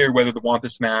not clear whether the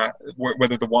Wampus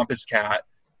Cat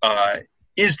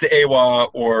is the Awa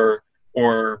or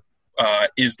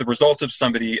is the result of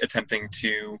somebody attempting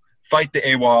to fight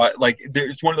the Awa. Like,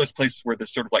 there's one of those places where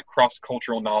this sort of like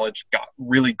cross-cultural knowledge got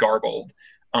really garbled,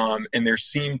 and there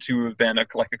seemed to have been a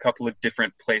couple of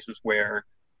different places where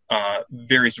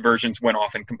various versions went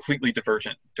off in completely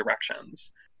divergent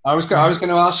directions. I was going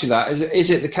to ask you that. Is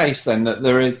it the case then that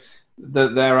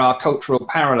there are cultural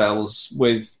parallels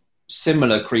with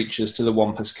similar creatures to the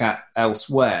Wampus Cat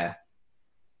elsewhere?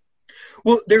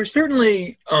 Well, there's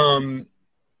certainly.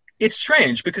 It's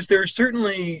strange because there are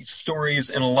certainly stories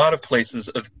in a lot of places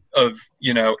of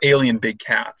alien big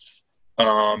cats,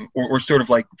 or sort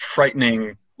of like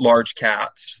frightening large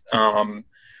cats.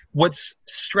 What's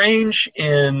strange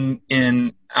in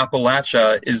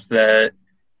Appalachia is that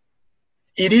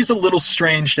it is a little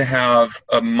strange to have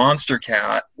a monster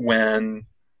cat when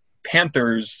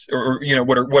panthers, or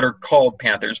what are called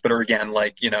panthers, but are again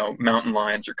like mountain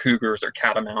lions or cougars or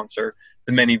catamounts or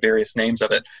the many various names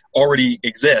of it, already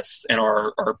exist and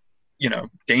are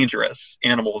dangerous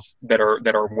animals that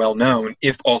are well known,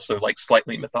 if also like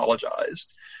slightly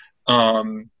mythologized.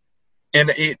 And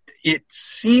it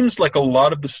seems like a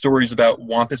lot of the stories about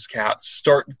Wampus cats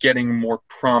start getting more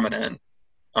prominent,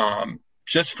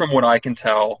 just from what I can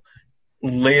tell,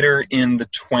 later in the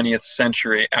 20th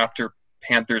century, after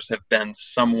panthers have been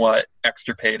somewhat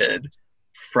extirpated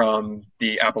from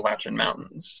the Appalachian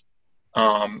Mountains.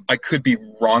 I could be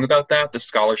wrong about that. The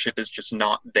scholarship is just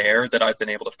not there that I've been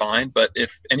able to find. But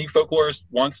if any folklorist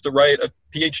wants to write a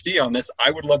PhD on this,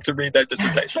 I would love to read that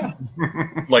dissertation.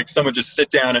 Like someone just sit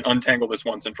down and untangle this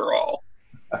once and for all.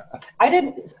 I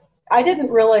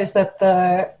didn't realize that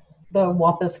the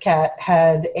Wampus Cat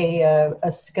had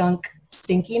a skunk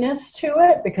stinkiness to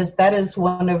it, because that is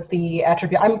one of the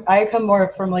attributes. I come more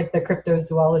from like the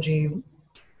cryptozoology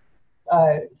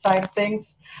side of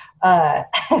things, but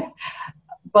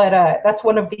that's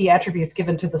one of the attributes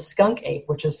given to the skunk ape,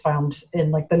 which is found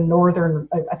in like the northern,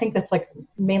 I think that's like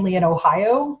mainly in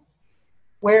Ohio,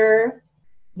 where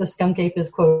the skunk ape is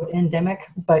quote endemic.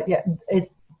 But yeah,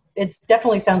 it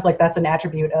definitely sounds like that's an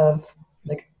attribute of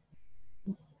like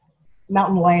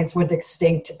mountain lions went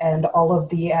extinct, and all of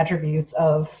the attributes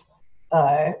of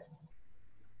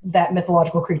that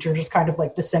mythological creature just kind of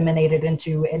like disseminated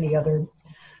into any other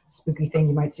spooky thing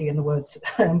you might see in the woods.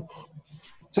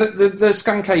 So the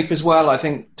skunk ape as well, I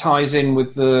think, ties in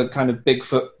with the kind of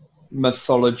Bigfoot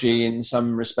mythology in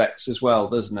some respects as well,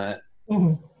 doesn't it?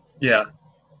 Mm-hmm. Yeah.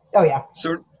 Oh, yeah.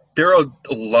 So there are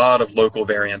a lot of local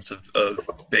variants of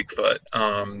Bigfoot.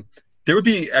 There would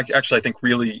be actually, I think,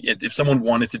 really, if someone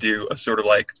wanted to do a sort of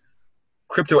like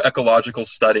cryptoecological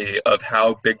study of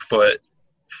how Bigfoot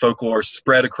folklore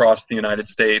spread across the United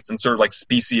States and sort of like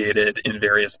speciated in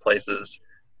various places,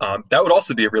 that would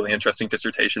also be a really interesting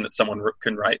dissertation that someone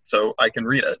can write, so I can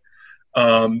read it.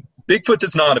 Bigfoot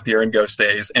does not appear in Ghost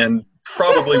Days, and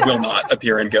probably will not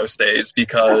appear in Ghost Days,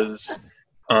 because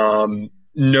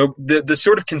no, the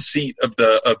sort of conceit of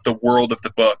the world of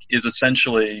the book is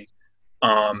essentially,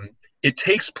 it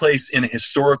takes place in a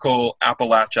historical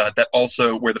Appalachia that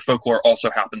also, where the folklore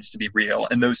also happens to be real,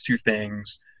 and those two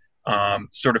things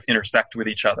sort of intersect with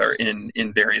each other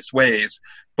in various ways.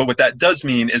 But what that does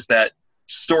mean is that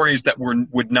stories that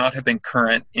would not have been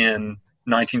current in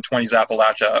 1920s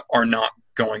Appalachia are not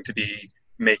going to be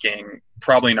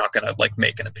probably not going to like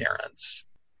make an appearance.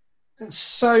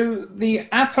 So the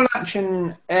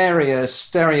Appalachian area,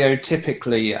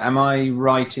 stereotypically, am I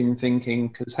right in thinking,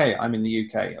 because, hey, I'm in the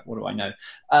UK, what do I know?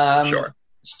 Sure.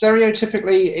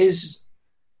 Stereotypically is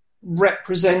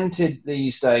represented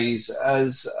these days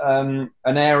as an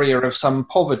area of some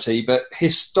poverty, but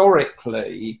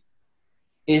historically,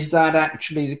 is that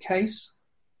actually the case?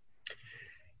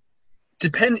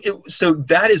 So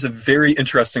that is a very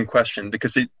interesting question,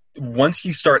 because once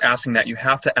you start asking that, you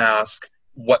have to ask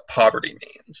what poverty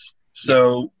means.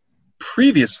 So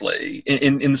previously,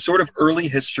 in the sort of early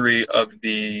history of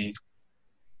the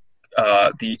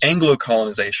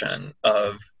Anglo-colonization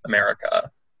of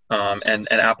America, and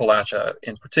Appalachia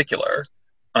in particular,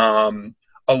 a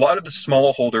lot of the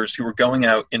smallholders who were going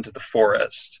out into the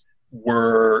forest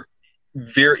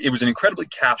it was an incredibly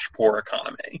cash poor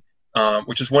economy,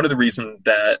 which is one of the reasons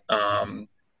that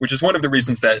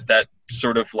that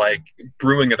sort of like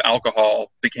brewing of alcohol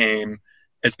became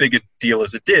as big a deal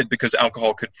as it did, because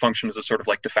alcohol could function as a sort of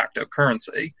like de facto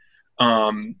currency.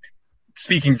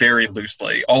 Speaking very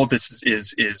loosely, all of this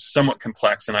is somewhat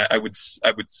complex, and I would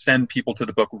send people to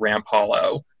the book Ramp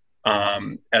Hollow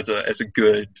as a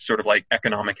good sort of like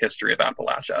economic history of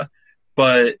Appalachia.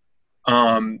 But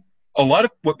a lot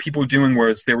of what people were doing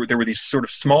was there were these sort of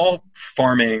small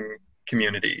farming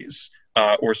communities,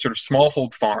 or sort of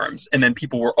smallhold farms, and then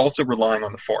people were also relying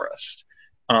on the forest.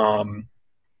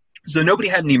 So nobody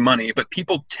had any money, but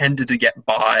people tended to get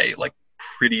by like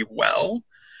pretty well.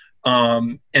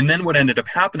 And then what ended up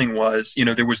happening was,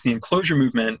 there was the enclosure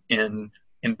movement in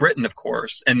Britain, of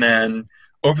course, and then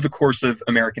over the course of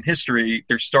American history,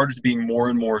 there started to be more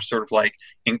and more sort of like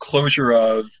enclosure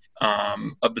of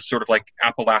the sort of like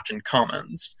Appalachian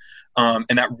commons,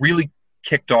 and that really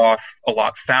kicked off a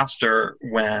lot faster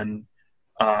when,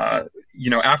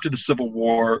 after the Civil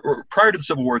War, or prior to the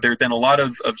Civil War, there had been a lot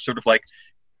of sort of like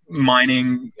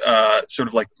mining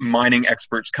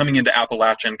experts coming into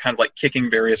Appalachia and kind of like kicking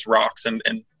various rocks in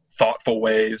thoughtful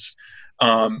ways.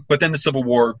 But then the Civil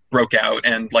War broke out,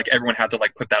 and like everyone had to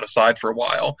like put that aside for a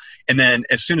while. And then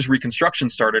as soon as Reconstruction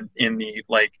started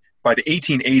by the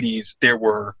 1880s, there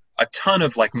were a ton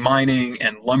of like mining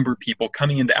and lumber people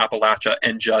coming into Appalachia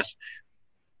and just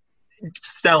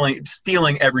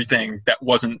stealing everything that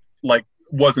wasn't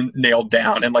nailed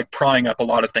down, and like prying up a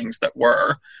lot of things that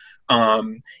were.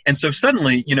 And so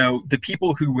suddenly, the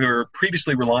people who were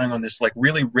previously relying on this like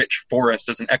really rich forest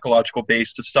as an ecological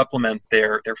base to supplement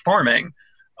their farming,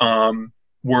 even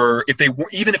if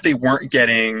they weren't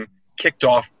getting kicked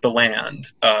off the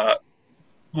land,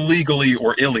 legally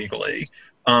or illegally,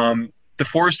 the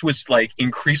forest was like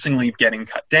increasingly getting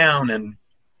cut down, and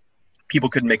people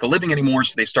couldn't make a living anymore,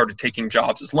 so they started taking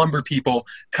jobs as lumber people,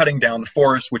 cutting down the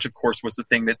forest, which of course was the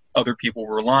thing that other people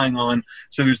were relying on.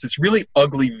 So there's this really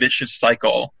ugly, vicious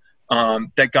cycle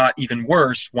that got even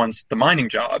worse once the mining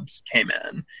jobs came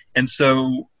in. And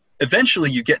so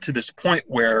eventually you get to this point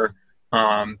where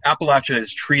Appalachia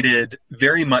is treated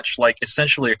very much like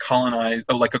essentially a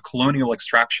colonial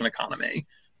extraction economy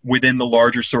within the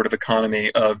larger sort of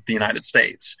economy of the United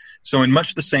States. So in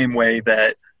much the same way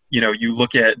that you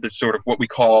look at the sort of what we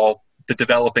call the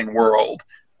developing world,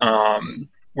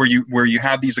 where you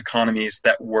have these economies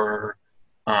that were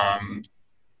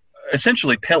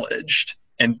essentially pillaged,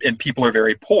 and people are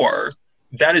very poor.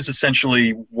 That is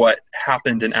essentially what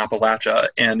happened in Appalachia,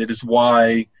 and it is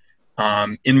why,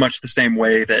 in much the same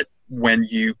way that when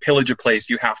you pillage a place,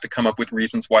 you have to come up with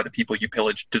reasons why the people you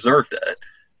pillaged deserved it.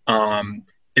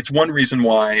 It's one reason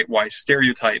why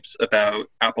stereotypes about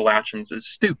Appalachians is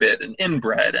stupid and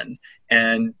inbred,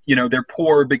 and they're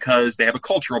poor because they have a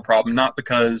cultural problem, not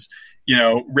because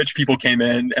rich people came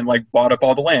in and like bought up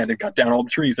all the land and cut down all the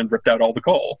trees and ripped out all the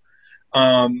coal.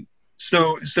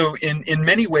 So in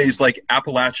many ways, like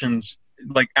Appalachian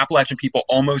people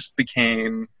almost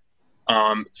became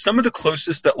some of the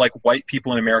closest that like white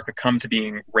people in America come to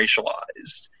being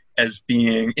racialized, as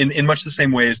being in much the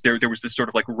same way as there was this sort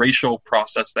of like racial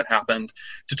process that happened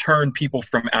to turn people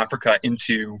from Africa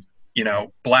into,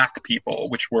 black people,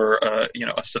 which were,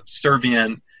 a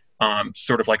subservient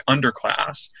sort of like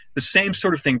underclass. The same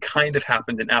sort of thing kind of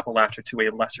happened in Appalachia to a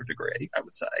lesser degree, I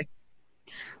would say.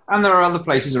 And there are other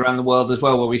places around the world as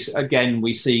well where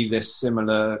we see this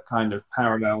similar kind of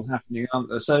parallel happening, aren't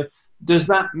there? So does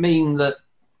that mean that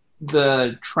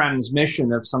the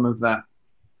transmission of some of that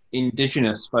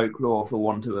indigenous folklore, for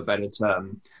want of a better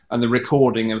term, and the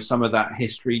recording of some of that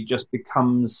history just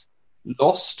becomes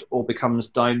lost or becomes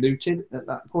diluted at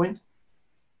that point?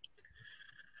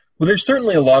 Well, there's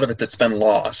certainly a lot of it that's been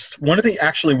lost. One of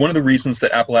the reasons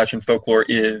that Appalachian folklore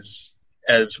is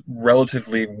as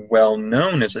relatively well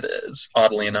known as it is,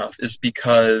 oddly enough, is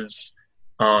because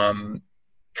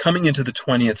coming into the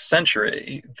 20th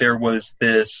century, there was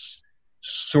this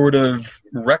sort of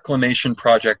reclamation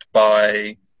project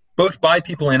by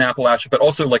people in Appalachia, but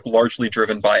also like largely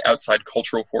driven by outside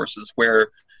cultural forces, where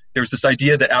there was this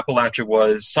idea that Appalachia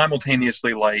was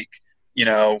simultaneously like, you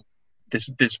know,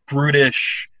 this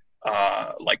brutish,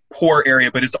 like poor area,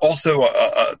 but it's also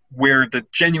where the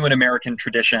genuine American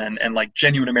tradition and like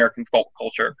genuine American folk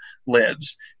culture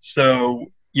lives.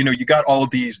 So, you know, you got all of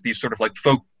these sort of like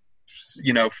folk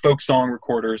song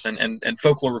recorders and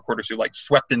folklore recorders who like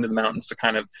swept into the mountains to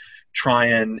kind of try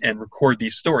and record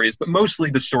these stories. But mostly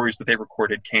the stories that they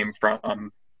recorded came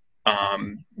from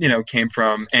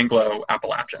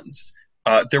Anglo-Appalachians.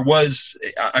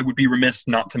 I would be remiss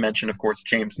not to mention, of course,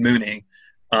 James Mooney,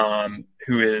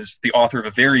 who is the author of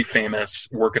a very famous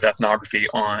work of ethnography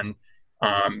on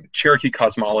Cherokee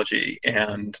cosmology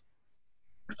and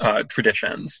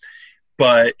traditions.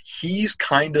 But he's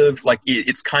kind of like,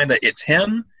 it's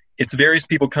him, it's various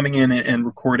people coming in and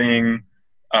recording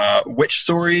witch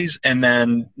stories, and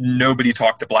then nobody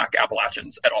talked to Black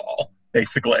Appalachians at all,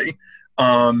 basically.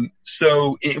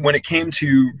 So when it came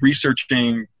to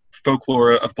researching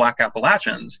folklore of Black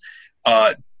Appalachians,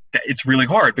 it's really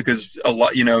hard because a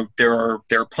lot, you know, there are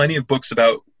plenty of books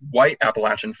about white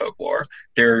Appalachian folklore.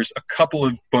 There's a couple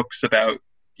of books about,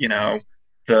 you know,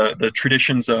 the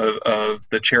traditions of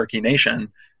the Cherokee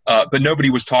Nation, but nobody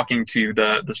was talking to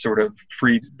the sort of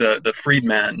the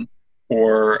freedmen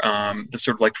or the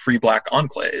sort of like free Black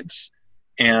enclaves.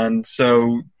 And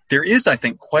so there is, I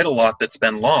think, quite a lot that's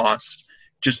been lost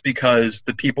just because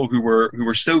the people who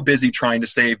were so busy trying to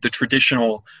save the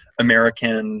traditional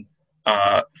American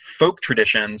folk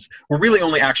traditions were really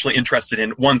only actually interested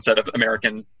in one set of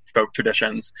American folk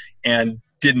traditions and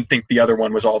didn't think the other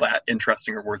one was all that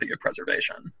interesting or worthy of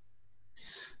preservation.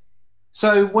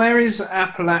 So where is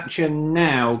Appalachia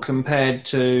now compared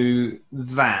to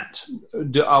that?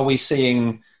 Are we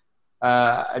seeing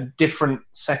a different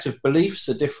set of beliefs,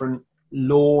 a different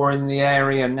law in the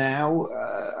area now?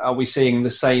 Are we seeing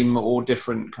the same or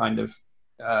different kind of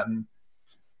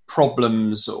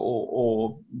problems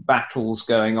or battles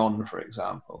going on, for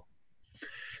example?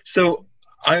 So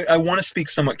I want to speak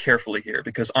somewhat carefully here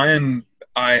because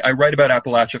I write about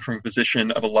Appalachia from a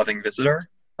position of a loving visitor.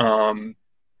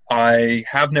 I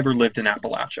have never lived in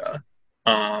Appalachia.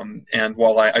 And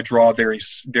while I draw very,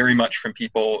 very much from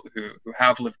people who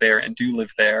have lived there and do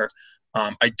live there,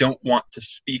 I don't want to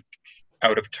speak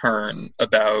out of turn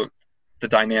about the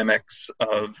dynamics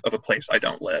of a place I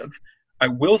don't live. I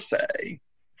will say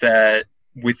that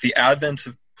with the advent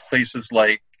of places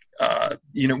like,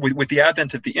 with the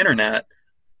advent of the internet,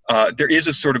 there is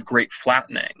a sort of great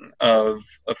flattening of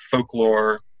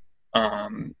folklore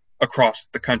across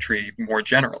the country more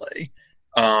generally.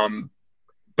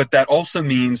 But that also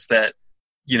means that,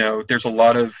 you know, there's a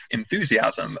lot of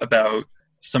enthusiasm about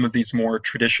some of these more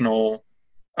traditional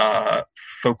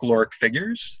folkloric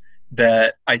figures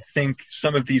that I think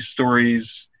some of these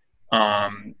stories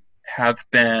have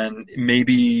been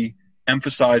maybe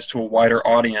emphasized to a wider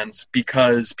audience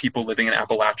because people living in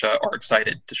Appalachia are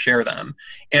excited to share them.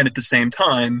 And at the same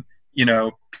time, you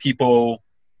know,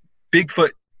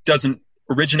 Bigfoot doesn't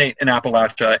originate in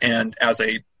Appalachia, and as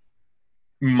a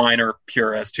minor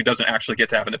purist who doesn't actually get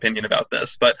to have an opinion about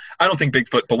this, but I don't think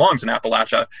Bigfoot belongs in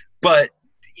Appalachia. But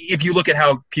if you look at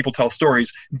how people tell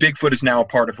stories, Bigfoot is now a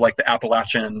part of like the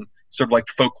Appalachian sort of like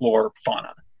folklore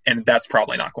fauna, and that's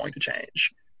probably not going to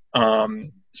change.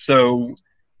 So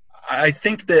I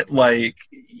think that like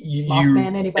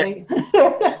Mothman, anybody?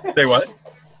 Say what?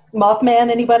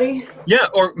 Mothman, anybody? Yeah,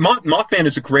 or Mothman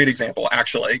is a great example,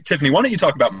 actually. Tiffany, why don't you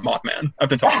talk about Mothman? I've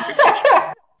been talking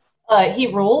too much. He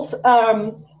rules.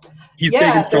 He's big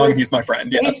and strong. He's my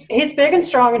friend. Yes, he's big and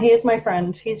strong, and he is my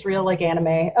friend. He's real, like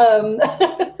anime.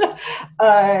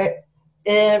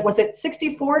 Was it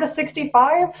 64 to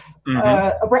 65?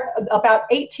 Mm-hmm. About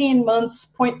 18 months,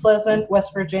 Point Pleasant,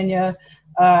 West Virginia.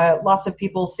 Lots of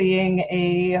people seeing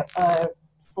a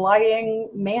flying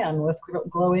man with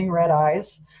glowing red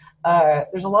eyes.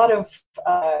 There's a lot of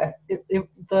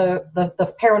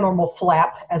the paranormal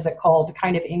flap, as it called,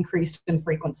 kind of increased in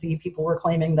frequency. People were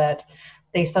claiming that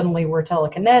they suddenly were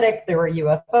telekinetic. There were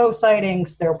UFO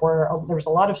sightings. There was a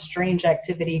lot of strange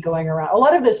activity going around. A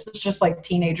lot of this is just like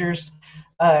teenagers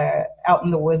out in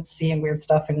the woods seeing weird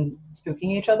stuff and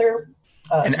spooking each other.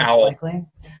 An owl. Likely.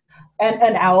 And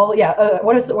an owl, yeah.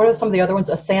 What are some of the other ones?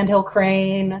 A sandhill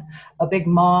crane, a big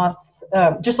moth,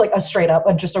 just like a straight up,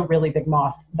 just a really big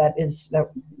moth that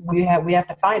we have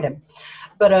to find him.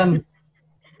 But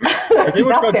I think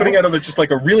we're about putting out just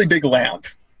like a really big lamp.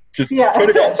 Just put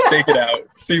it out, stake it out,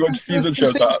 see what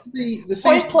shows up.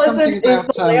 Point Pleasant is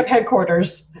the lamp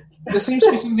headquarters. There seems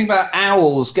to be something about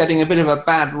owls getting a bit of a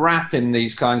bad rap in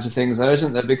these kinds of things, though,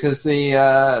 isn't there? Because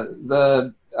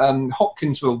the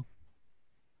Hopkinsville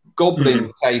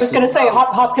goblin case. I was going to say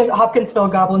Hopkinsville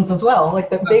goblins as well, like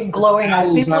the big glowing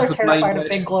eyes. People are terrified of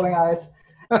big glowing eyes.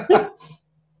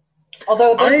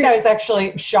 Although those guys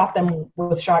actually shot them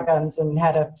with shotguns and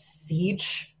had a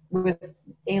siege with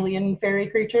alien fairy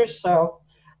creatures. So,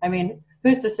 I mean,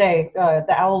 who's to say?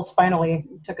 The owls finally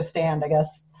took a stand, I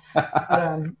guess.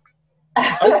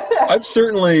 I've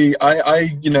certainly,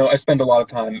 I spend a lot of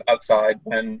time outside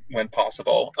when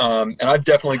possible, and I've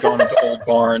definitely gone into old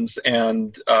barns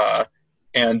and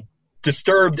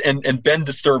disturbed and been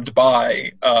disturbed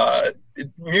by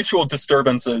mutual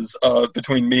disturbances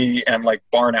between me and like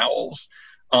barn owls,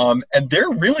 and they're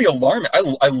really alarming.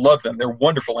 I love them; they're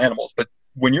wonderful animals, but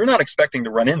when you're not expecting to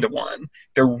run into one,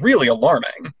 they're really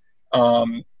alarming.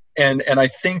 And I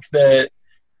think that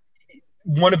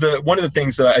one of the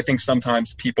things that I think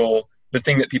sometimes the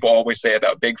thing that people always say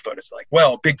about Bigfoot is like,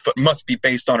 well, Bigfoot must be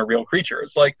based on a real creature.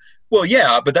 It's like, well,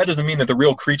 yeah, but that doesn't mean that the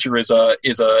real creature is a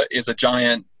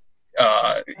giant,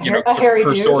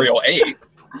 cursorial ape.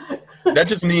 That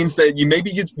just means that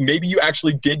maybe you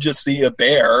actually did just see a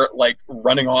bear like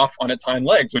running off on its hind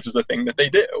legs, which is a thing that they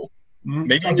do.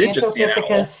 Maybe you did just see an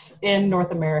owl. In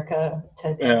North America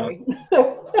today.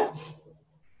 Yeah.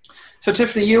 So,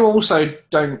 Tiffany, you also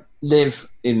don't live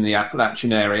in the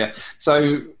Appalachian area.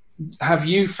 So have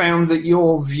you found that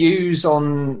your views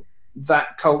on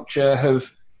that culture have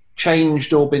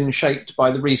changed or been shaped by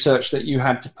the research that you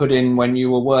had to put in when you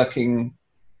were working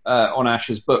on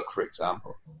Ash's book, for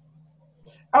example?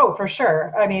 Oh, for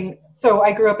sure. I mean, so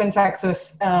I grew up in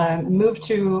Texas, moved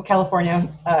to California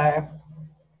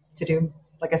to do,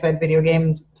 like I said, video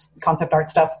game concept art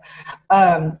stuff.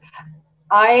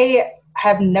 I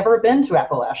have never been to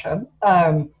Appalachia.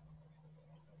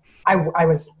 I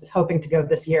was hoping to go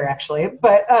this year, actually,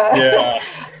 but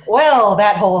well,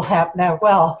 that whole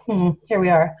here we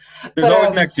are. There's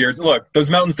always next year. Look, those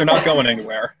mountains, they're not going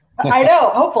anywhere. I know.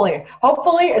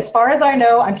 Hopefully, as far as I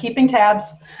know, I'm keeping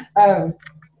tabs.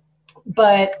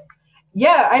 But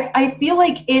yeah, I feel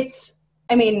like it's.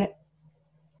 I mean,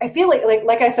 I feel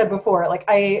like I said before, like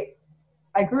I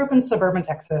grew up in suburban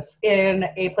Texas in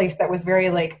a place that was very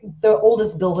like the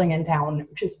oldest building in town,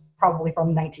 which is probably from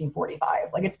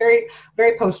 1945. Like it's very,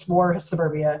 very post-war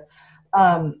suburbia.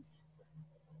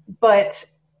 But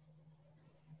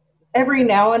every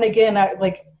now and again,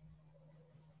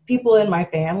 people in my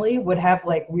family would have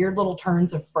like weird little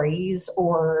turns of phrase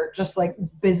or just like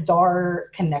bizarre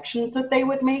connections that they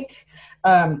would make.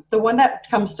 The one that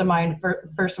comes to mind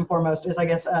first and foremost is, I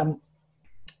guess,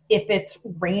 if it's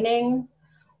raining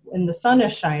and the sun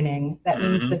is shining, that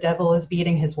means the devil is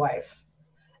beating his wife.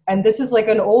 And this is like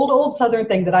an old Southern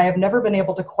thing that I have never been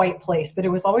able to quite place, but it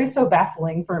was always so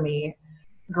baffling for me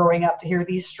growing up to hear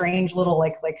these strange little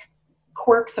like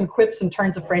quirks and quips and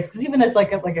turns of phrase. Because even as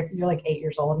you're like 8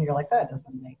 years old and you're like, that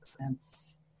doesn't make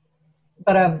sense.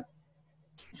 But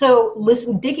so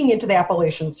digging into the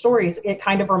Appalachian stories, it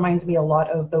kind of reminds me a lot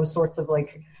of those sorts of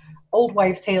like old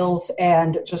wives' tales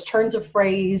and just turns of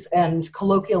phrase and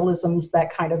colloquialisms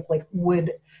that kind of like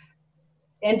would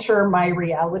enter my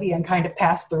reality and kind of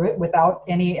pass through it without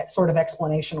any sort of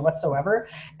explanation whatsoever.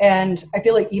 And I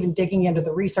feel like even digging into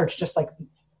the research just like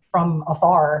from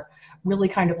afar really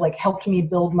kind of like helped me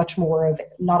build much more of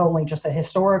not only just a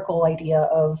historical idea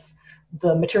of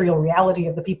the material reality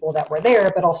of the people that were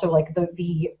there, but also like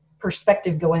the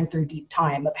perspective going through deep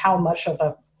time of how much of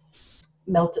a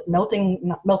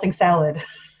melting salad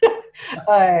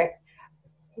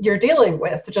you're dealing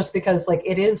with, just because like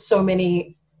it is so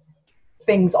many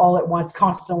things all at once,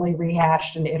 constantly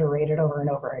rehashed and iterated over and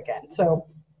over again. So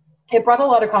it brought a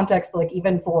lot of context, like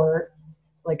even for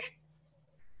like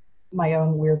my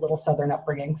own weird little Southern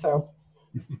upbringing. So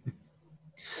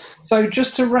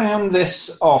just to round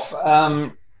this off,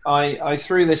 I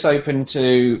threw this open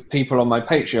to people on my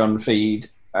Patreon feed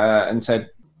and said,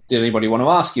 did anybody want to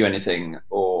ask you anything,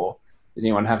 or did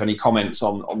anyone have any comments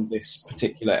on this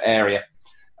particular area?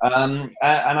 And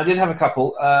I did have a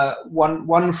couple.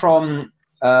 One from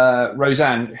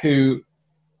Roseanne, who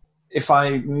if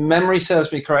I memory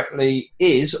serves me correctly,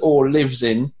 is or lives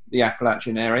in the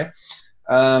Appalachian area.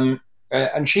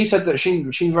 And she said that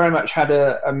she very much had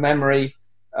a memory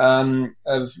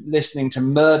of listening to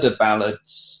murder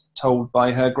ballads told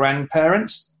by her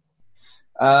grandparents,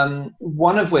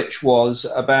 one of which was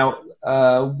about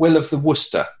Will of the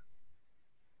Worcester,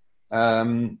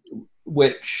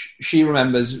 which she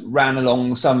remembers ran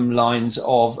along some lines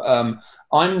of,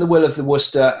 I'm the Will of the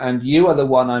Worcester and you are the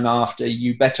one I'm after,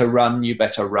 you better run, you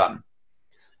better run.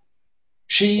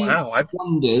 She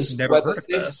wonders never heard of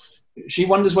this. She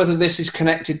wonders whether this is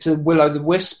connected to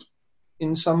Will-o'-the-Wisp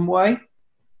in some way.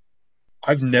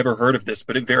 I've never heard of this,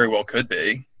 but it very well could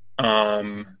be.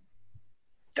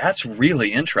 That's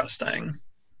really interesting.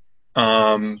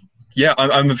 Yeah,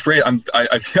 I'm afraid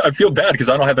I feel bad because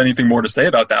I don't have anything more to say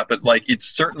about that. But like, it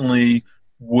certainly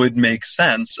would make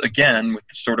sense again with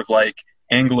the sort of like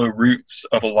Anglo roots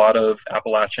of a lot of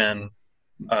Appalachian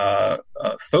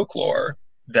folklore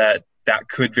that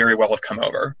could very well have come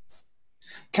over.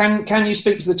 Can you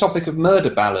speak to the topic of murder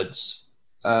ballads?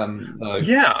 Though?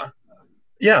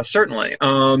 Yeah, certainly.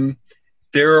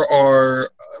 There are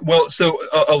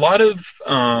a lot of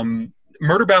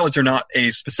murder ballads are not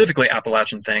a specifically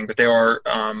Appalachian thing, but they are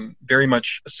very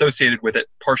much associated with it,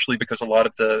 partially because a lot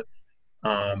of the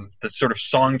sort of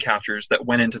song catchers that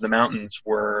went into the mountains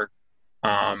were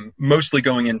mostly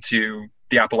going into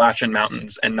the Appalachian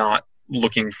Mountains and not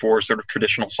looking for sort of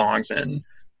traditional songs in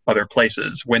other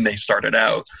places when they started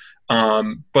out.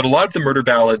 But a lot of the murder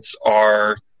ballads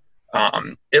are,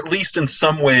 at least in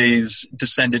some ways,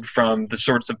 descended from the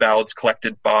sorts of ballads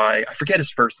collected by, I forget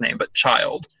his first name, but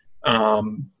Child.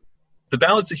 The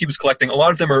ballads that he was collecting, a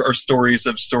lot of them are stories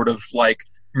of sort of like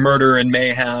murder and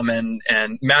mayhem,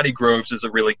 and Matty Groves is a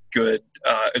really good,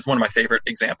 is one of my favorite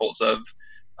examples of,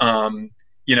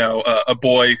 a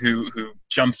boy who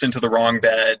jumps into the wrong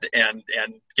bed and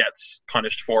gets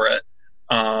punished for it.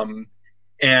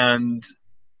 And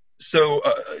so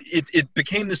it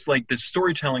became this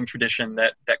storytelling tradition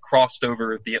that crossed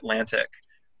over the Atlantic.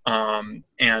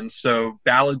 And so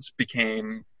ballads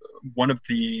became one of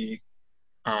the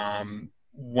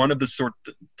sort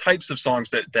of types of songs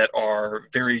that are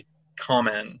very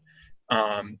common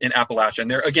in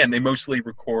Appalachia. And they mostly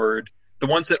record the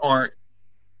ones that aren't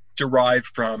derived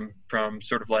from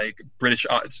sort of like British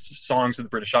songs of the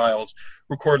British Isles,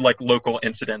 record like local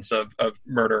incidents of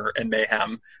murder and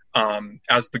mayhem,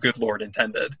 as the good Lord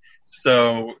intended.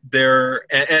 So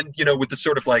with the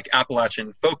sort of like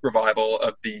Appalachian folk revival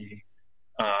of the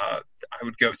I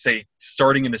would go say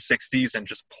starting in the 60s and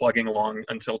just plugging along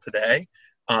until today,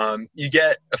 you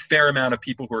get a fair amount of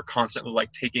people who are constantly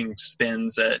like taking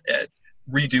spins at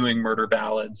redoing murder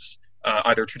ballads,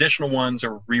 either traditional ones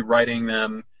or rewriting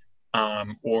them,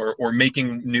 or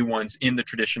making new ones in the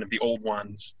tradition of the old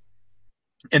ones.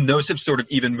 And those have sort of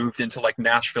even moved into like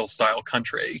Nashville style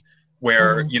country,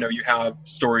 where you have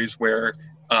stories where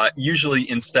usually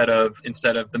instead of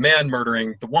the man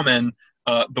murdering the woman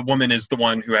is the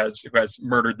one who has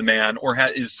murdered the man, or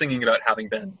is singing about having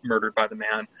been murdered by the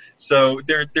man. So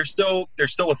they're still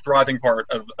a thriving part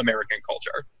of American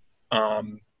culture,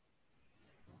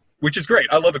 which is great.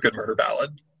 I love a good murder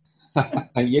ballad.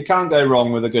 You can't go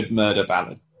wrong with a good murder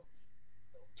ballad.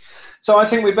 So I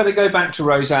think we better go back to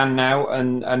Roseanne now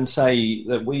and say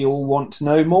that we all want to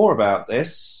know more about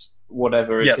this,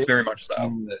 whatever it is. Yes, very much so.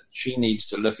 That she needs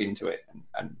to look into it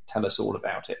and tell us all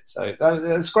about it. So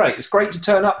that's great. It's great to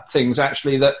turn up things,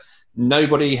 actually, that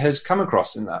nobody has come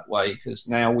across in that way, because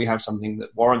now we have something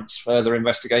that warrants further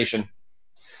investigation.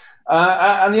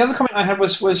 And the other comment I had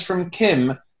was from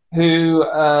Kim, who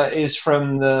is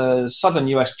from the southern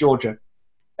US, Georgia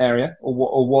area,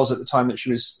 or was at the time that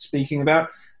she was speaking about,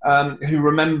 who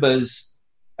remembers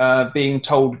being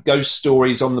told ghost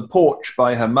stories on the porch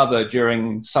by her mother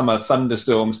during summer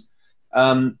thunderstorms,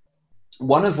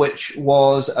 one of which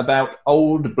was about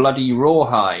Old Bloody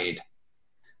Rawhide,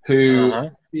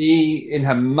 who in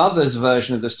her mother's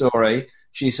version of the story,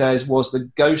 she says was the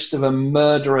ghost of a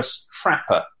murderous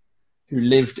trapper who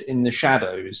lived in the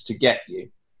shadows to get you.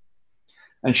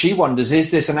 And she wonders, is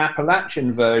this an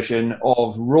Appalachian version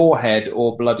of Rawhead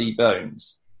or Bloody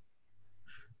Bones?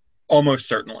 Almost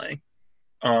certainly.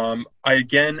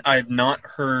 I've not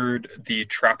heard the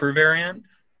Trapper variant,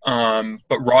 but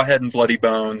Rawhead and Bloody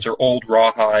Bones, or Old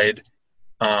Rawhide,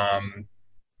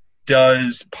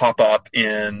 does pop up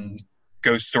in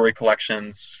ghost story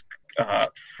collections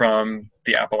from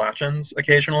the Appalachians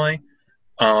occasionally.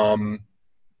 Again,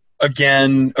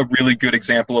 a really good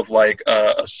example of like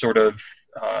a sort of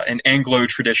an Anglo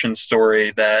tradition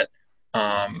story that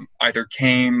either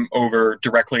came over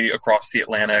directly across the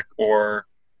Atlantic or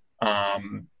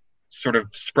sort of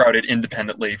sprouted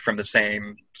independently from the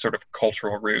same sort of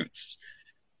cultural roots.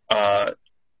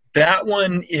 That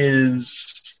one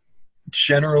is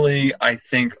generally, I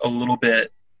think, a little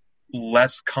bit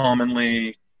less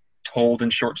commonly told in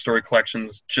short story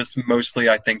collections, just mostly,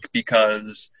 I think,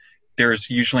 because there's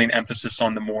usually an emphasis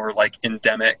on the more like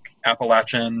endemic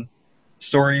Appalachian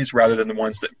stories rather than the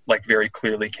ones that like very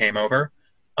clearly came over.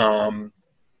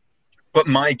 But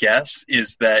my guess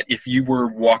is that if you were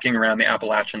walking around the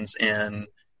Appalachians in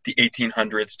the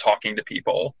 1800s talking to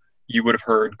people, you would have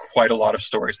heard quite a lot of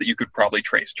stories that you could probably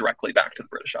trace directly back to the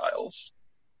British Isles.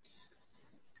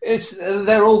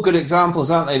 They're all good examples,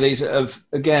 aren't they? These of,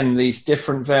 again, these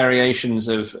different variations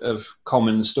of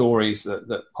common stories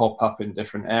that pop up in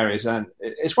different areas. And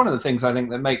it's one of the things I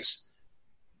think that makes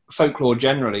folklore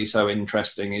generally so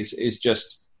interesting is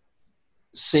just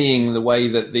seeing the way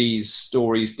that these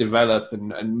stories develop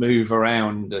and move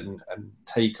around and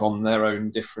take on their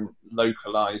own different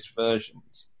localized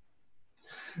versions.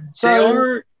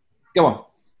 So, go on.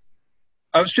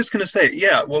 I was just going to say,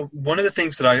 yeah, well, one of the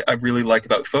things that I really like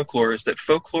about folklore is that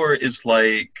folklore is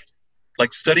like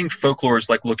studying folklore is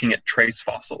like looking at trace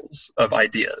fossils of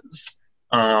ideas,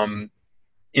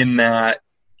 in that,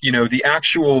 you know, the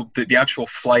actual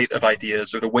flight of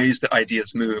ideas or the ways that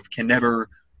ideas move can never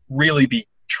really be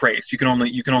traced. You can never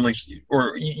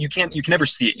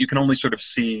see it. You can only sort of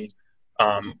see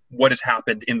what has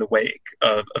happened in the wake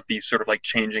of these sort of like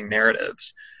changing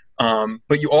narratives.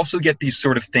 But you also get these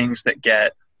sort of things that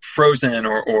get frozen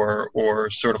or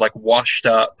sort of like washed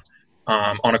up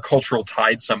on a cultural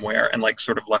tide somewhere and like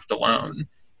sort of left alone.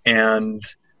 And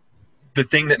the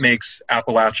thing that makes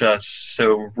Appalachia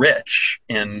so rich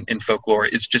in folklore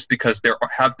is just because there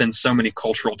have been so many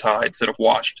cultural tides that have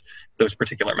washed those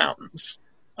particular mountains.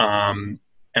 And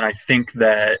I think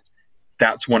that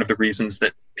that's one of the reasons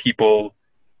that people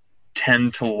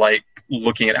tend to like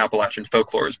looking at Appalachian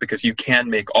folklore, is because you can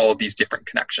make all of these different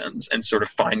connections and sort of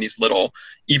find these little,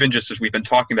 even just as we've been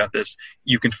talking about this,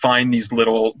 you can find these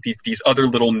other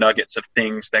little nuggets of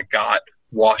things that got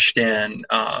washed in,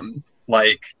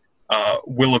 like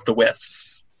Will of the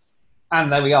Wisps. And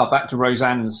there we are, back to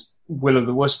Roseanne's Will of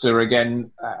the Worcester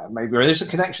again. Maybe there's a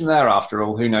connection there after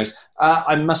all, who knows.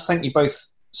 I must thank you both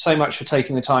so much for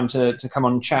taking the time to come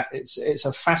on and chat. It's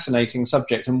a fascinating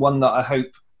subject, and one that I hope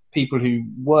people who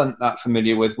weren't that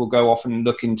familiar with will go off and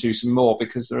look into some more,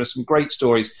 because there are some great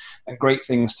stories and great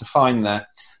things to find there.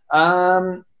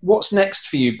 What's next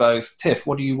for you both? Tiff,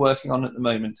 what are you working on at the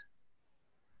moment?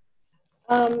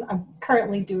 I'm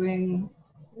currently doing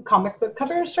comic book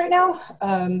covers right now.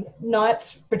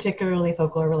 Not particularly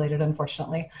folklore related,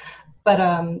 unfortunately. But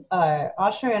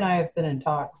Asher and I have been in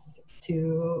talks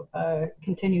to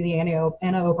continue the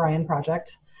Anna O'Brien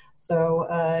project.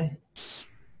 So,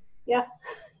 yeah.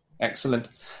 Excellent.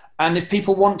 And if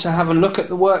people want to have a look at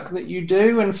the work that you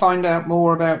do and find out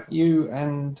more about you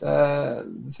and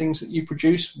the things that you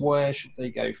produce, where should they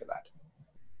go for that?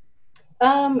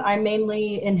 I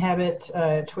mainly inhabit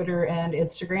Twitter and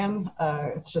Instagram.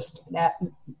 It's just at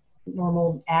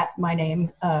my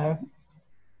name.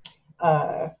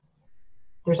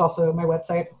 There's also my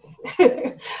website.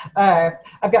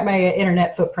 I've got my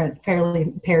internet footprint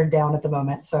fairly pared down at the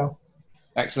moment, so.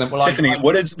 Excellent. Well, Tiffany,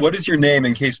 what is your name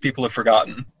in case people have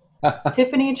forgotten?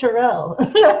 Tiffany Terrell.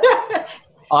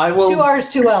 I will. 2 R's,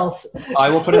 2 L's. I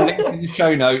will put a link in the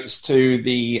show notes to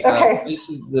the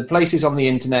places on the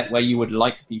internet where you would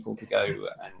like people to go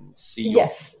and see.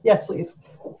 Yes, please.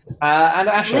 And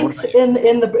Asher, links in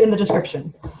the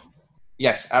description.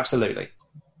 Yes, absolutely.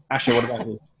 Asher, what about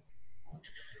you?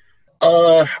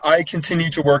 I continue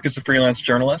to work as a freelance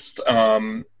journalist.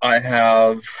 I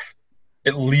have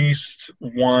at least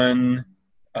one.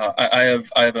 I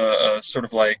have a sort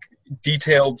of like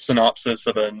detailed synopsis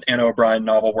of an Anna O'Brien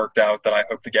novel worked out that I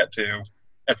hope to get to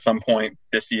at some point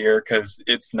this year, because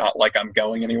it's not like I'm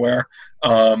going anywhere.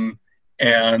 And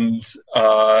in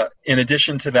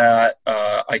addition to that,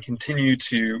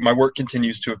 my work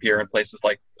continues to appear in places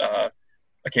like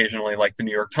occasionally like the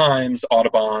New York Times,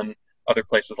 Audubon, other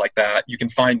places like that. You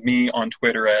can find me on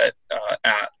Twitter at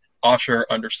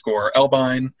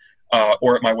Asher_Elbine.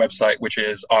 Or at my website, which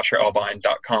is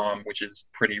asherelbine.com, which is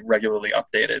pretty regularly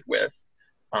updated with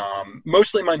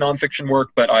mostly my nonfiction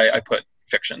work, but I put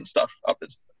fiction stuff up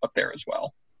there as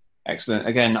well. Excellent.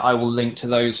 Again, I will link to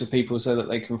those for people so that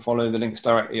they can follow the links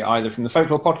directly either from the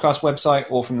Folklore Podcast website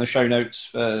or from the show notes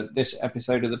for this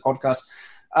episode of the podcast.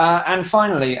 And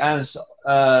finally, as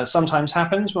sometimes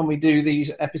happens when we do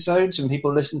these episodes and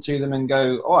people listen to them and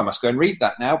go, oh, I must go and read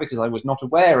that now because I was not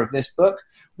aware of this book,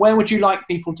 where would you like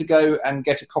people to go and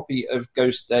get a copy of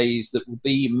Ghost Days that will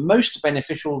be most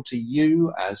beneficial to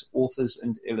you as authors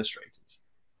and illustrators?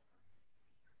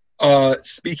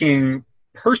 Speaking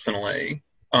personally,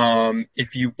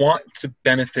 if you want to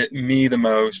benefit me the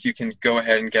most, you can go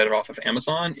ahead and get it off of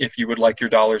Amazon. If you would like your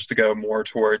dollars to go more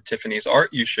toward Tiffany's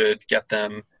art, you should get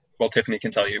them. Well, Tiffany can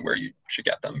tell you where you should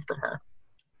get them from her.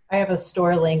 I have a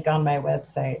store link on my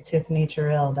website,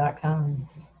 tiffanyterrell.com.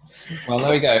 Well,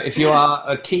 there we go. If you are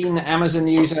a keen Amazon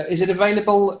user, is it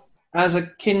available as a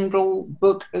Kindle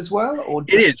book as well? Or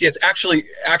just... It is, yes. Actually,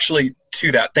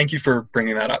 to that, thank you for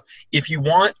bringing that up. If you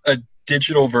want a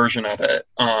digital version of it,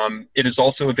 it is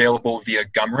also available via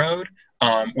Gumroad,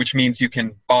 which means you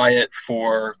can buy it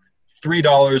for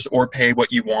 $3 or pay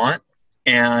what you want.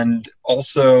 And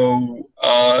also,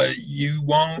 you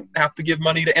won't have to give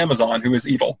money to Amazon, who is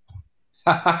evil.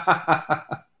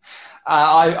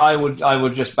 I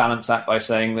would just balance that by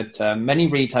saying that many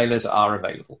retailers are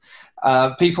available.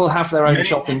 People have their own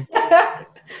shopping.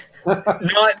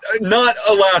 Not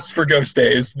alas for Ghost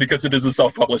Days, because it is a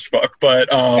self-published book, but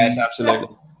yes,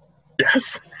 absolutely.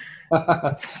 Yes.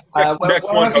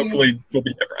 Next one hopefully will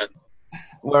be different.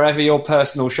 Wherever your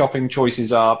personal shopping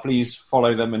choices are, please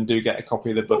follow them and do get a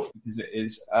copy of the book because it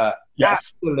is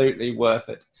absolutely worth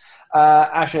it.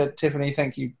 Asher, Tiffany,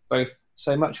 thank you both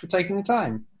so much for taking the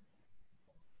time.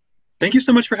 Thank you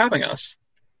so much for having us.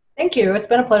 Thank you. It's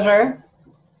been a pleasure.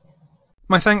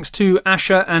 My thanks to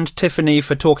Asher and Tiffany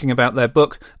for talking about their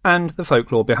book and the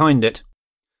folklore behind it.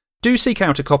 Do seek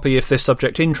out a copy if this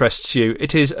subject interests you.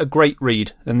 It is a great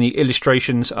read and the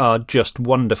illustrations are just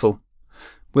wonderful.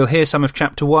 We'll hear some of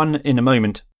Chapter 1 in a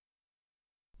moment.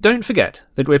 Don't forget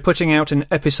that we're putting out an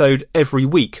episode every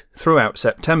week throughout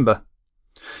September.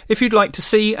 If you'd like to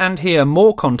see and hear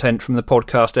more content from the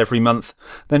podcast every month,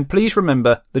 then please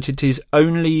remember that it is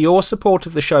only your support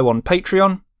of the show on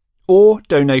Patreon or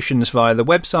donations via the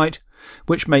website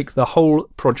which make the whole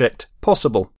project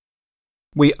possible.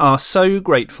 We are so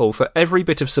grateful for every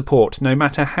bit of support, no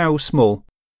matter how small.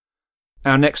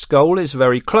 Our next goal is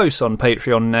very close on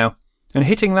Patreon now, and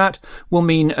hitting that will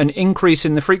mean an increase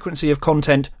in the frequency of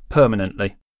content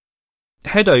permanently.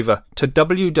 Head over to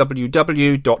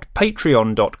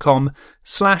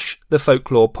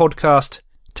www.patreon.com/thefolklorepodcast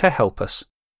to help us.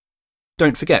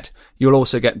 Don't forget, you'll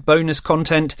also get bonus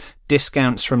content,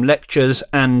 discounts from lectures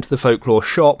and the Folklore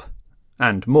Shop,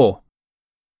 and more.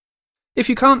 If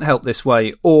you can't help this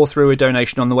way or through a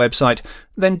donation on the website,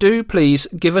 then do please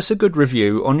give us a good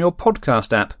review on your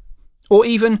podcast app. Or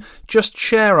even just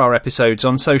share our episodes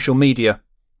on social media.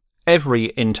 Every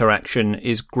interaction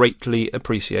is greatly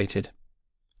appreciated.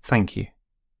 Thank you.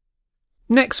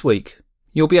 Next week,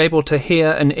 you'll be able to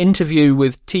hear an interview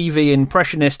with TV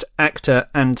impressionist, actor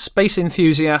and space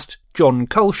enthusiast John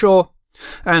Culshaw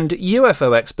and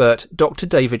UFO expert Dr.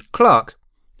 David Clark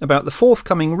about the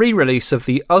forthcoming re-release of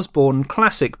the Usborne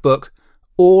classic book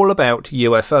all about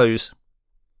UFOs.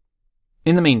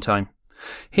 In the meantime,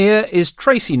 here is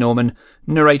Tracy Norman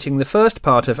narrating the first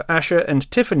part of Asher and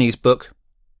Tiffany's book,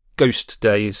 Ghost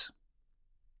Days.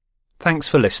 Thanks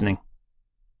for listening.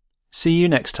 See you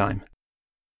next time.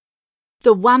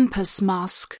 The Wampus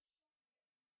Mask,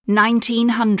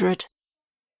 1900.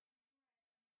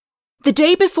 The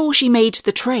day before she made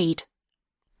the trade,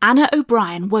 Anna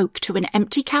O'Brien woke to an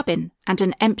empty cabin and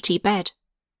an empty bed.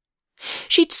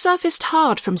 She'd surfaced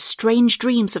hard from strange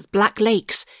dreams of black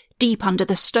lakes deep under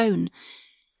the stone,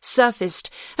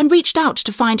 surfaced and reached out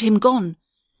to find him gone,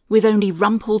 with only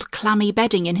rumpled clammy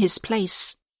bedding in his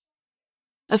place.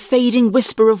 A fading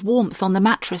whisper of warmth on the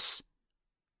mattress.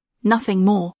 Nothing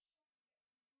more.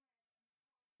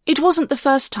 It wasn't the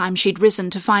first time she'd risen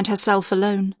to find herself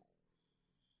alone.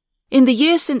 In the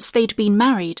year since they'd been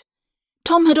married,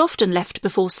 Tom had often left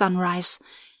before sunrise,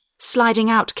 sliding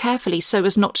out carefully so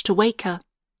as not to wake her.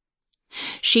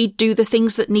 She'd do the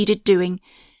things that needed doing,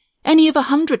 any of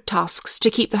 100 tasks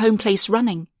to keep the home place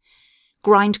running.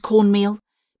 Grind cornmeal,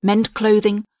 mend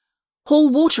clothing, haul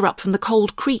water up from the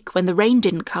cold creek when the rain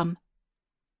didn't come.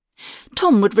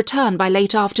 Tom would return by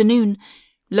late afternoon,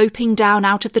 loping down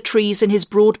out of the trees in his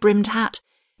broad-brimmed hat,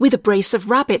 with a brace of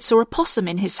rabbits or a possum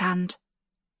in his hand.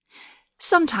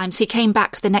 Sometimes he came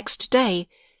back the next day,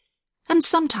 and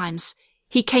sometimes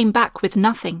he came back with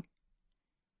nothing.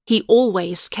 He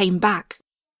always came back.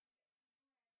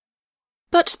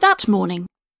 But that morning,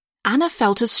 Anna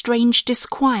felt a strange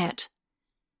disquiet.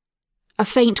 A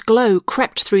faint glow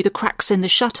crept through the cracks in the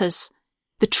shutters,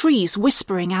 the trees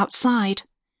whispering outside.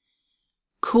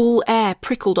 Cool air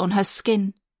prickled on her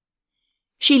skin.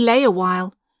 She lay a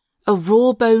while, a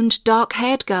raw-boned,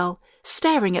 dark-haired girl,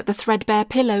 staring at the threadbare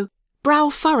pillow, brow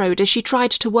furrowed as she tried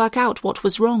to work out what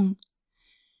was wrong.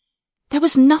 There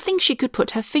was nothing she could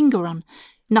put her finger on,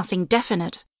 nothing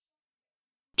definite.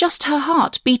 Just her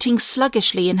heart beating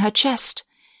sluggishly in her chest.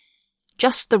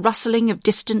 Just the rustling of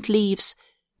distant leaves,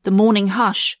 the morning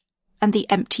hush, and the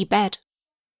empty bed.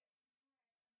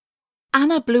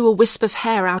 Anna blew a wisp of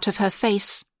hair out of her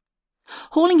face.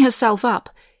 Hauling herself up,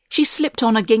 she slipped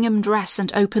on a gingham dress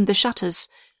and opened the shutters,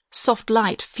 soft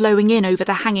light flowing in over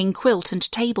the hanging quilt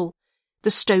and table, the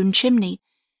stone chimney,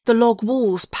 the log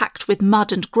walls packed with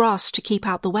mud and grass to keep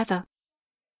out the weather.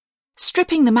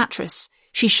 Stripping the mattress,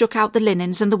 she shook out the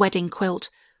linens and the wedding quilt,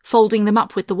 folding them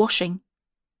up with the washing.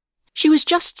 She was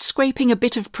just scraping a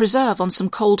bit of preserve on some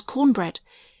cold cornbread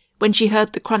when she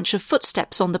heard the crunch of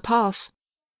footsteps on the path.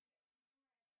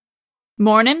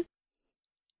 "Mornin'?"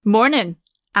 "Mornin',"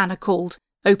 Anna called,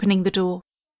 opening the door.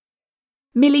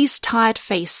 Millie's tired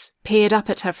face peered up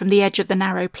at her from the edge of the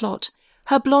narrow plot,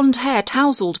 her blonde hair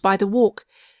tousled by the walk,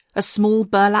 a small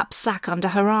burlap sack under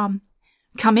her arm.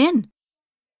 "Come in."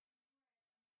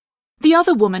 The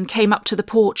other woman came up to the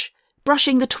porch,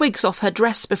 brushing the twigs off her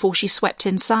dress before she swept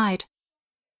inside.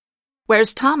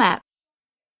 "Where's Tom at?"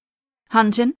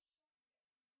 "Huntin'."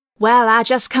 "Well, I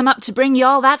just come up to bring you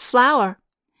all that flour.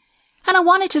 And I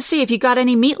wanted to see if you got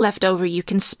any meat left over you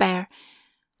can spare.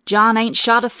 John ain't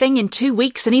shot a thing in 2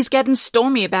 weeks and he's getting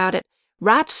stormy about it,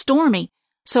 right stormy,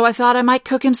 so I thought I might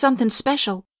cook him something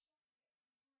special."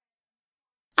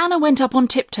 Anna went up on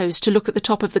tiptoes to look at the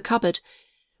top of the cupboard,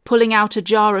 pulling out a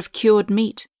jar of cured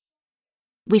meat.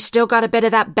 "We still got a bit of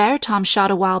that bear Tom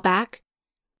shot a while back."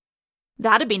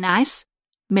 "That'd be nice,"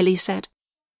 Millie said.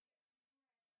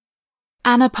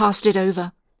 Anna passed it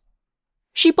over.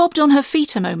 She bobbed on her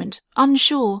feet a moment,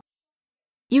 unsure.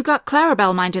 "You got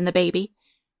Clarabelle minding the baby?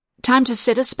 Time to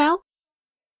sit a spell?"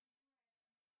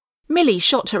 Millie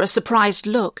shot her a surprised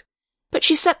look, but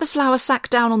she set the flour sack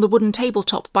down on the wooden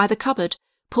tabletop by the cupboard,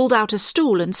 pulled out a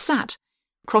stool and sat,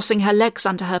 crossing her legs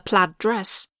under her plaid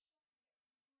dress.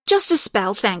 "Just a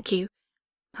spell, thank you.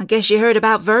 I guess you heard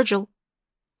about Virgil."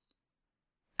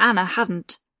 Anna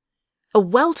hadn't. A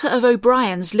welter of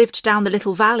O'Briens lived down the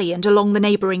little valley and along the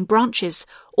neighbouring branches,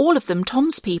 all of them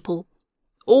Tom's people,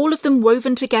 all of them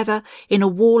woven together in a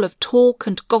wall of talk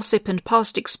and gossip and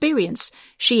past experience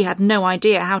she had no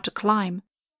idea how to climb.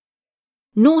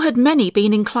 Nor had many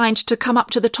been inclined to come up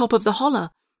to the top of the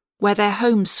holler, where their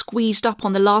homes squeezed up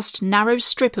on the last narrow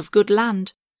strip of good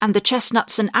land, and the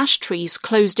chestnuts and ash trees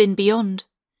closed in beyond.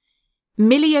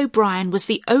 Millie O'Brien was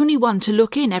the only one to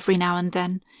look in every now and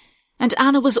then, and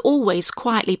Anna was always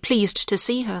quietly pleased to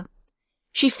see her.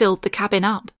 She filled the cabin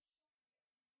up.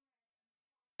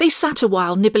 They sat a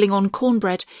while nibbling on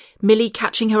cornbread, Millie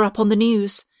catching her up on the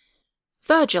news.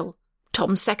 Virgil,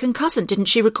 Tom's second cousin, didn't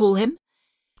she recall him?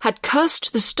 Had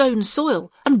cursed the stone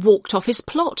soil and walked off his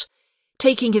plot,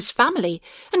 taking his family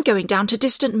and going down to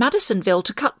distant Madisonville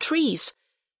to cut trees,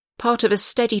 part of a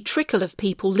steady trickle of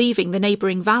people leaving the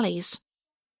neighbouring valleys.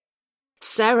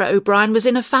 Sarah O'Brien was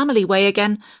in a family way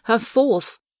again, her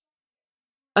fourth.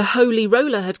 A holy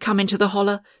roller had come into the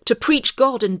holler to preach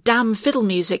God and damn fiddle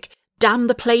music, damn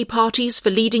the play parties for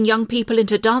leading young people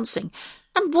into dancing,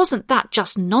 and wasn't that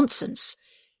just nonsense?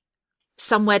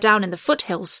 Somewhere down in the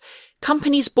foothills,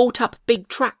 companies bought up big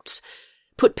tracts,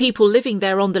 put people living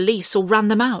there on the lease or ran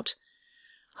them out.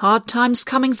 Hard times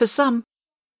coming for some.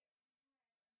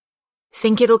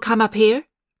 "Think it'll come up here?"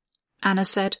 Anna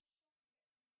said.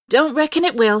 "Don't reckon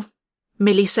it will,"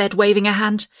 Millie said, waving a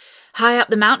hand. "High up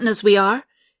the mountain as we are.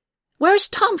 Where's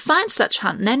Tom find such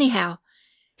hunting, anyhow?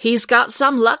 He's got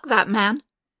some luck, that man."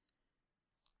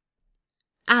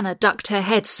 Anna ducked her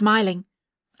head, smiling.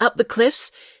 "Up the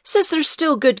cliffs? Says there's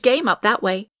still good game up that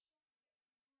way."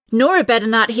 "Nora better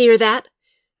not hear that.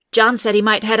 John said he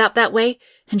might head up that way,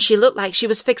 and she looked like she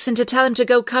was fixin' to tell him to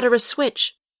go cut her a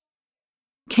switch."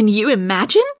 "Can you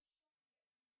imagine?"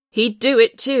 "He'd do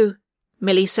it, too,"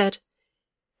 Millie said.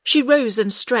 She rose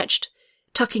and stretched,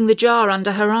 tucking the jar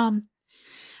under her arm.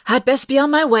 "I'd best be on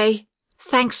my way.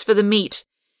 Thanks for the meat.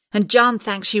 And John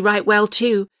thanks you right well,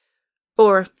 too.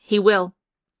 Or he will."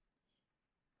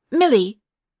 "Millie."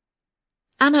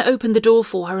 Anna opened the door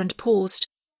for her and paused.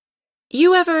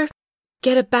 "You ever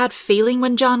get a bad feeling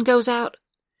when John goes out?"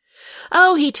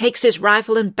 "Oh, he takes his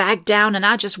rifle and bag down and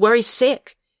I just worry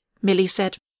sick," Millie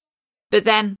said. "But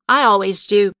then, I always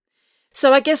do.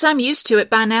 So I guess I'm used to it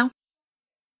by now.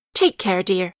 Take care,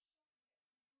 dear."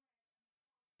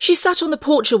 She sat on the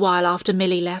porch a while after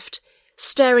Millie left,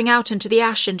 staring out into the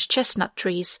ash and chestnut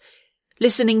trees,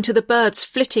 listening to the birds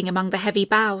flitting among the heavy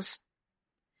boughs.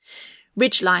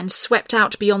 Ridgelines swept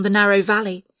out beyond the narrow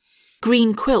valley,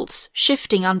 green quilts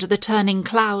shifting under the turning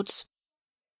clouds.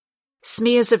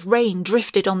 Smears of rain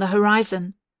drifted on the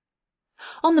horizon.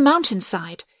 On the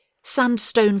mountainside,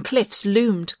 sandstone cliffs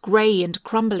loomed grey and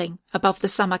crumbling above the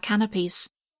summer canopies.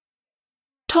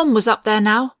 Tom was up there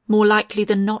now, more likely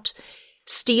than not,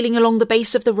 stealing along the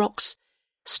base of the rocks,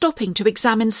 stopping to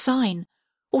examine sign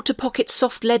or to pocket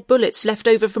soft lead bullets left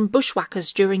over from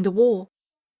bushwhackers during the war.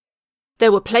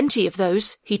 There were plenty of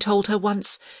those, he told her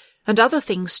once, and other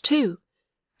things too,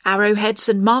 arrowheads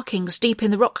and markings deep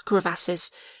in the rock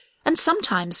crevasses, and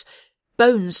sometimes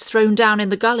bones thrown down in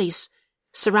the gullies,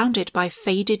 surrounded by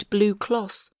faded blue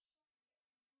cloth.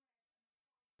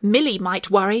 Milly might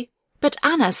worry, but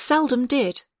Anna seldom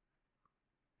did.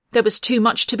 There was too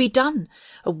much to be done,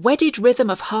 a wedded rhythm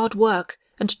of hard work,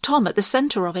 and Tom at the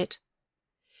centre of it.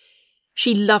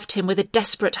 She loved him with a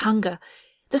desperate hunger,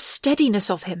 the steadiness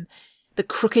of him, the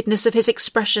crookedness of his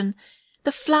expression,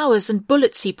 the flowers and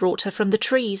bullets he brought her from the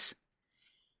trees,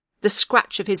 the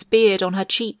scratch of his beard on her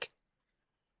cheek.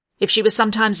 If she was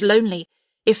sometimes lonely,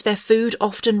 if their food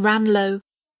often ran low,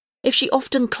 if she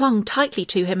often clung tightly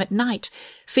to him at night,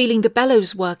 feeling the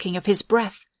bellows working of his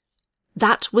breath,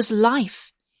 that was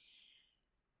life.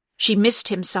 She missed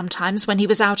him sometimes when he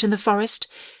was out in the forest,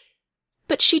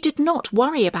 but she did not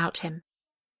worry about him.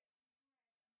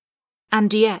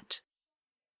 And yet...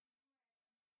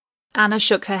 Anna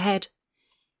shook her head.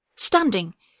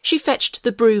 Standing, she fetched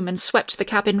the broom and swept the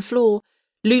cabin floor,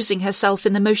 losing herself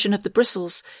in the motion of the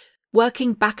bristles,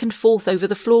 working back and forth over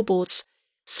the floorboards,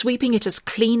 sweeping it as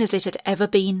clean as it had ever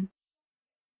been.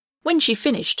 When she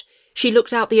finished, she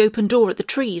looked out the open door at the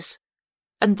trees,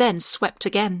 and then swept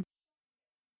again.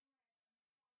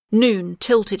 Noon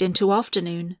tilted into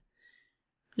afternoon.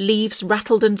 Leaves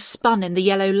rattled and spun in the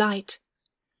yellow light.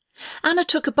 Anna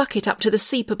took a bucket up to the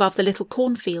seep above the little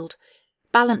cornfield,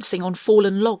 balancing on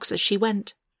fallen logs as she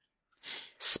went.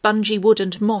 Spongy wood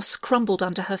and moss crumbled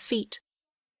under her feet.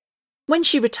 When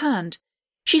she returned,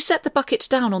 she set the bucket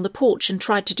down on the porch and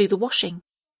tried to do the washing.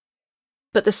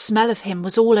 But the smell of him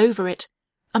was all over it,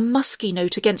 a musky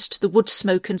note against the wood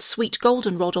smoke and sweet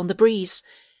goldenrod on the breeze,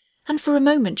 and for a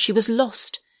moment she was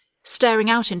lost, staring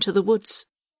out into the woods.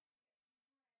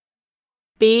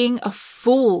 Being a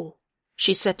fool,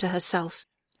 she said to herself.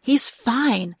 He's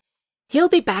fine. He'll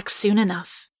be back soon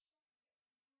enough.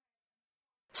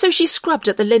 So she scrubbed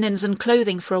at the linens and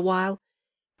clothing for a while,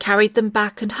 carried them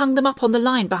back and hung them up on the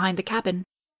line behind the cabin.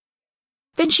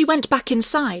 Then she went back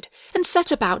inside and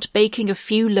set about baking a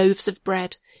few loaves of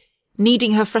bread,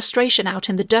 kneading her frustration out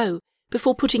in the dough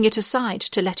before putting it aside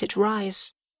to let it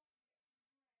rise.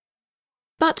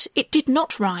 But it did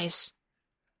not rise.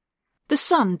 The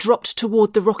sun dropped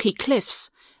toward the rocky cliffs,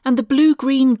 and the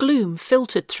blue-green gloom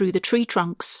filtered through the tree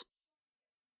trunks.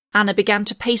 Anna began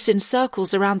to pace in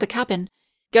circles around the cabin,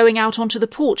 going out onto the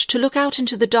porch to look out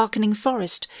into the darkening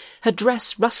forest, her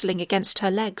dress rustling against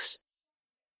her legs.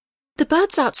 The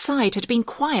birds outside had been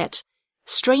quiet,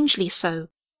 strangely so.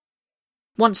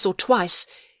 Once or twice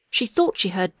she thought she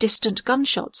heard distant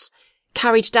gunshots,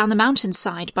 carried down the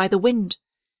mountainside by the wind.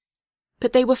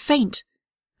 But they were faint,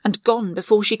 and gone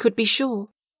before she could be sure.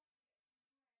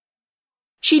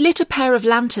 She lit a pair of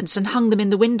lanterns and hung them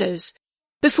in the windows,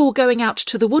 before going out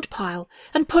to the woodpile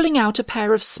and pulling out a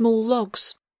pair of small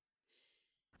logs.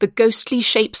 The ghostly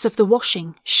shapes of the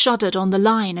washing shuddered on the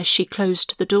line as she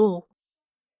closed the door.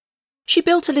 She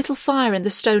built a little fire in the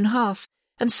stone hearth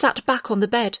and sat back on the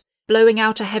bed, blowing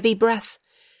out a heavy breath,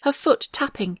 her foot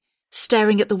tapping,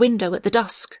 staring at the window at the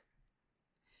dusk.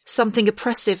 Something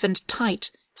oppressive and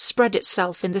tight spread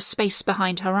itself in the space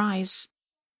behind her eyes.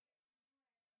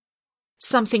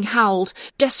 Something howled,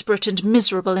 desperate and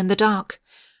miserable in the dark.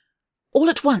 All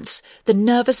at once, the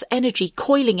nervous energy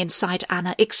coiling inside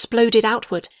Anna exploded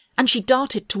outward, and she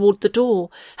darted toward the door,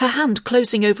 her hand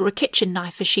closing over a kitchen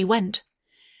knife as she went.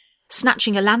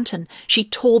 Snatching a lantern, she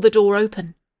tore the door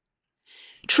open.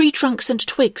 Tree trunks and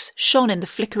twigs shone in the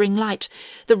flickering light,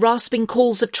 the rasping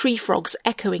calls of tree frogs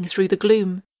echoing through the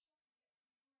gloom.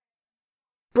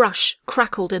 Brush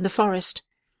crackled in the forest.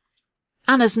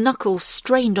 Anna's knuckles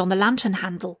strained on the lantern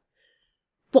handle.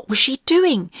 What was she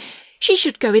doing? She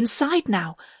should go inside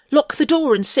now, lock the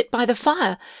door and sit by the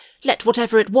fire, let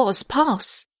whatever it was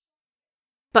pass.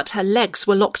 But her legs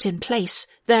were locked in place,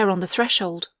 there on the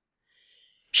threshold.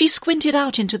 She squinted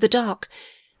out into the dark,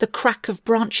 the crack of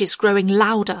branches growing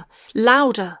louder,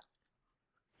 louder.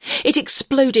 It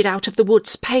exploded out of the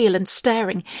woods, pale and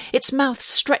staring, its mouth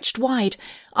stretched wide,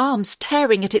 arms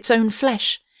tearing at its own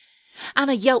flesh.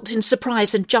 Anna yelped in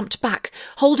surprise and jumped back,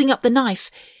 holding up the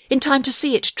knife. in time to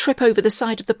see it trip over the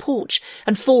side of the porch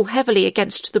and fall heavily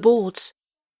against the boards.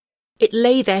 It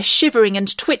lay there shivering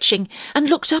and twitching, and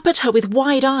looked up at her with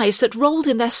wide eyes that rolled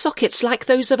in their sockets like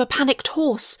those of a panicked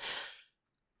horse.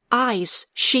 Eyes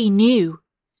she knew.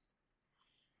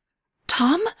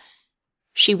 "Tom?"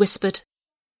 she whispered.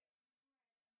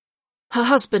 Her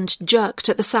husband jerked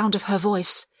at the sound of her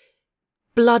voice.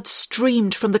 Blood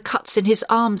streamed from the cuts in his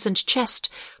arms and chest,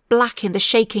 black in the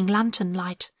shaking lantern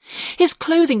light. His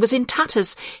clothing was in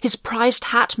tatters, his prized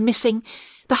hat missing,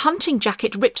 the hunting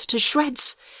jacket ripped to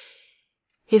shreds.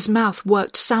 His mouth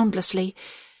worked soundlessly,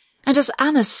 and as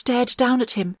Anna stared down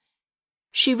at him,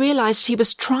 she realized he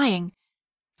was trying,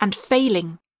 and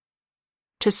failing,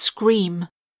 to scream.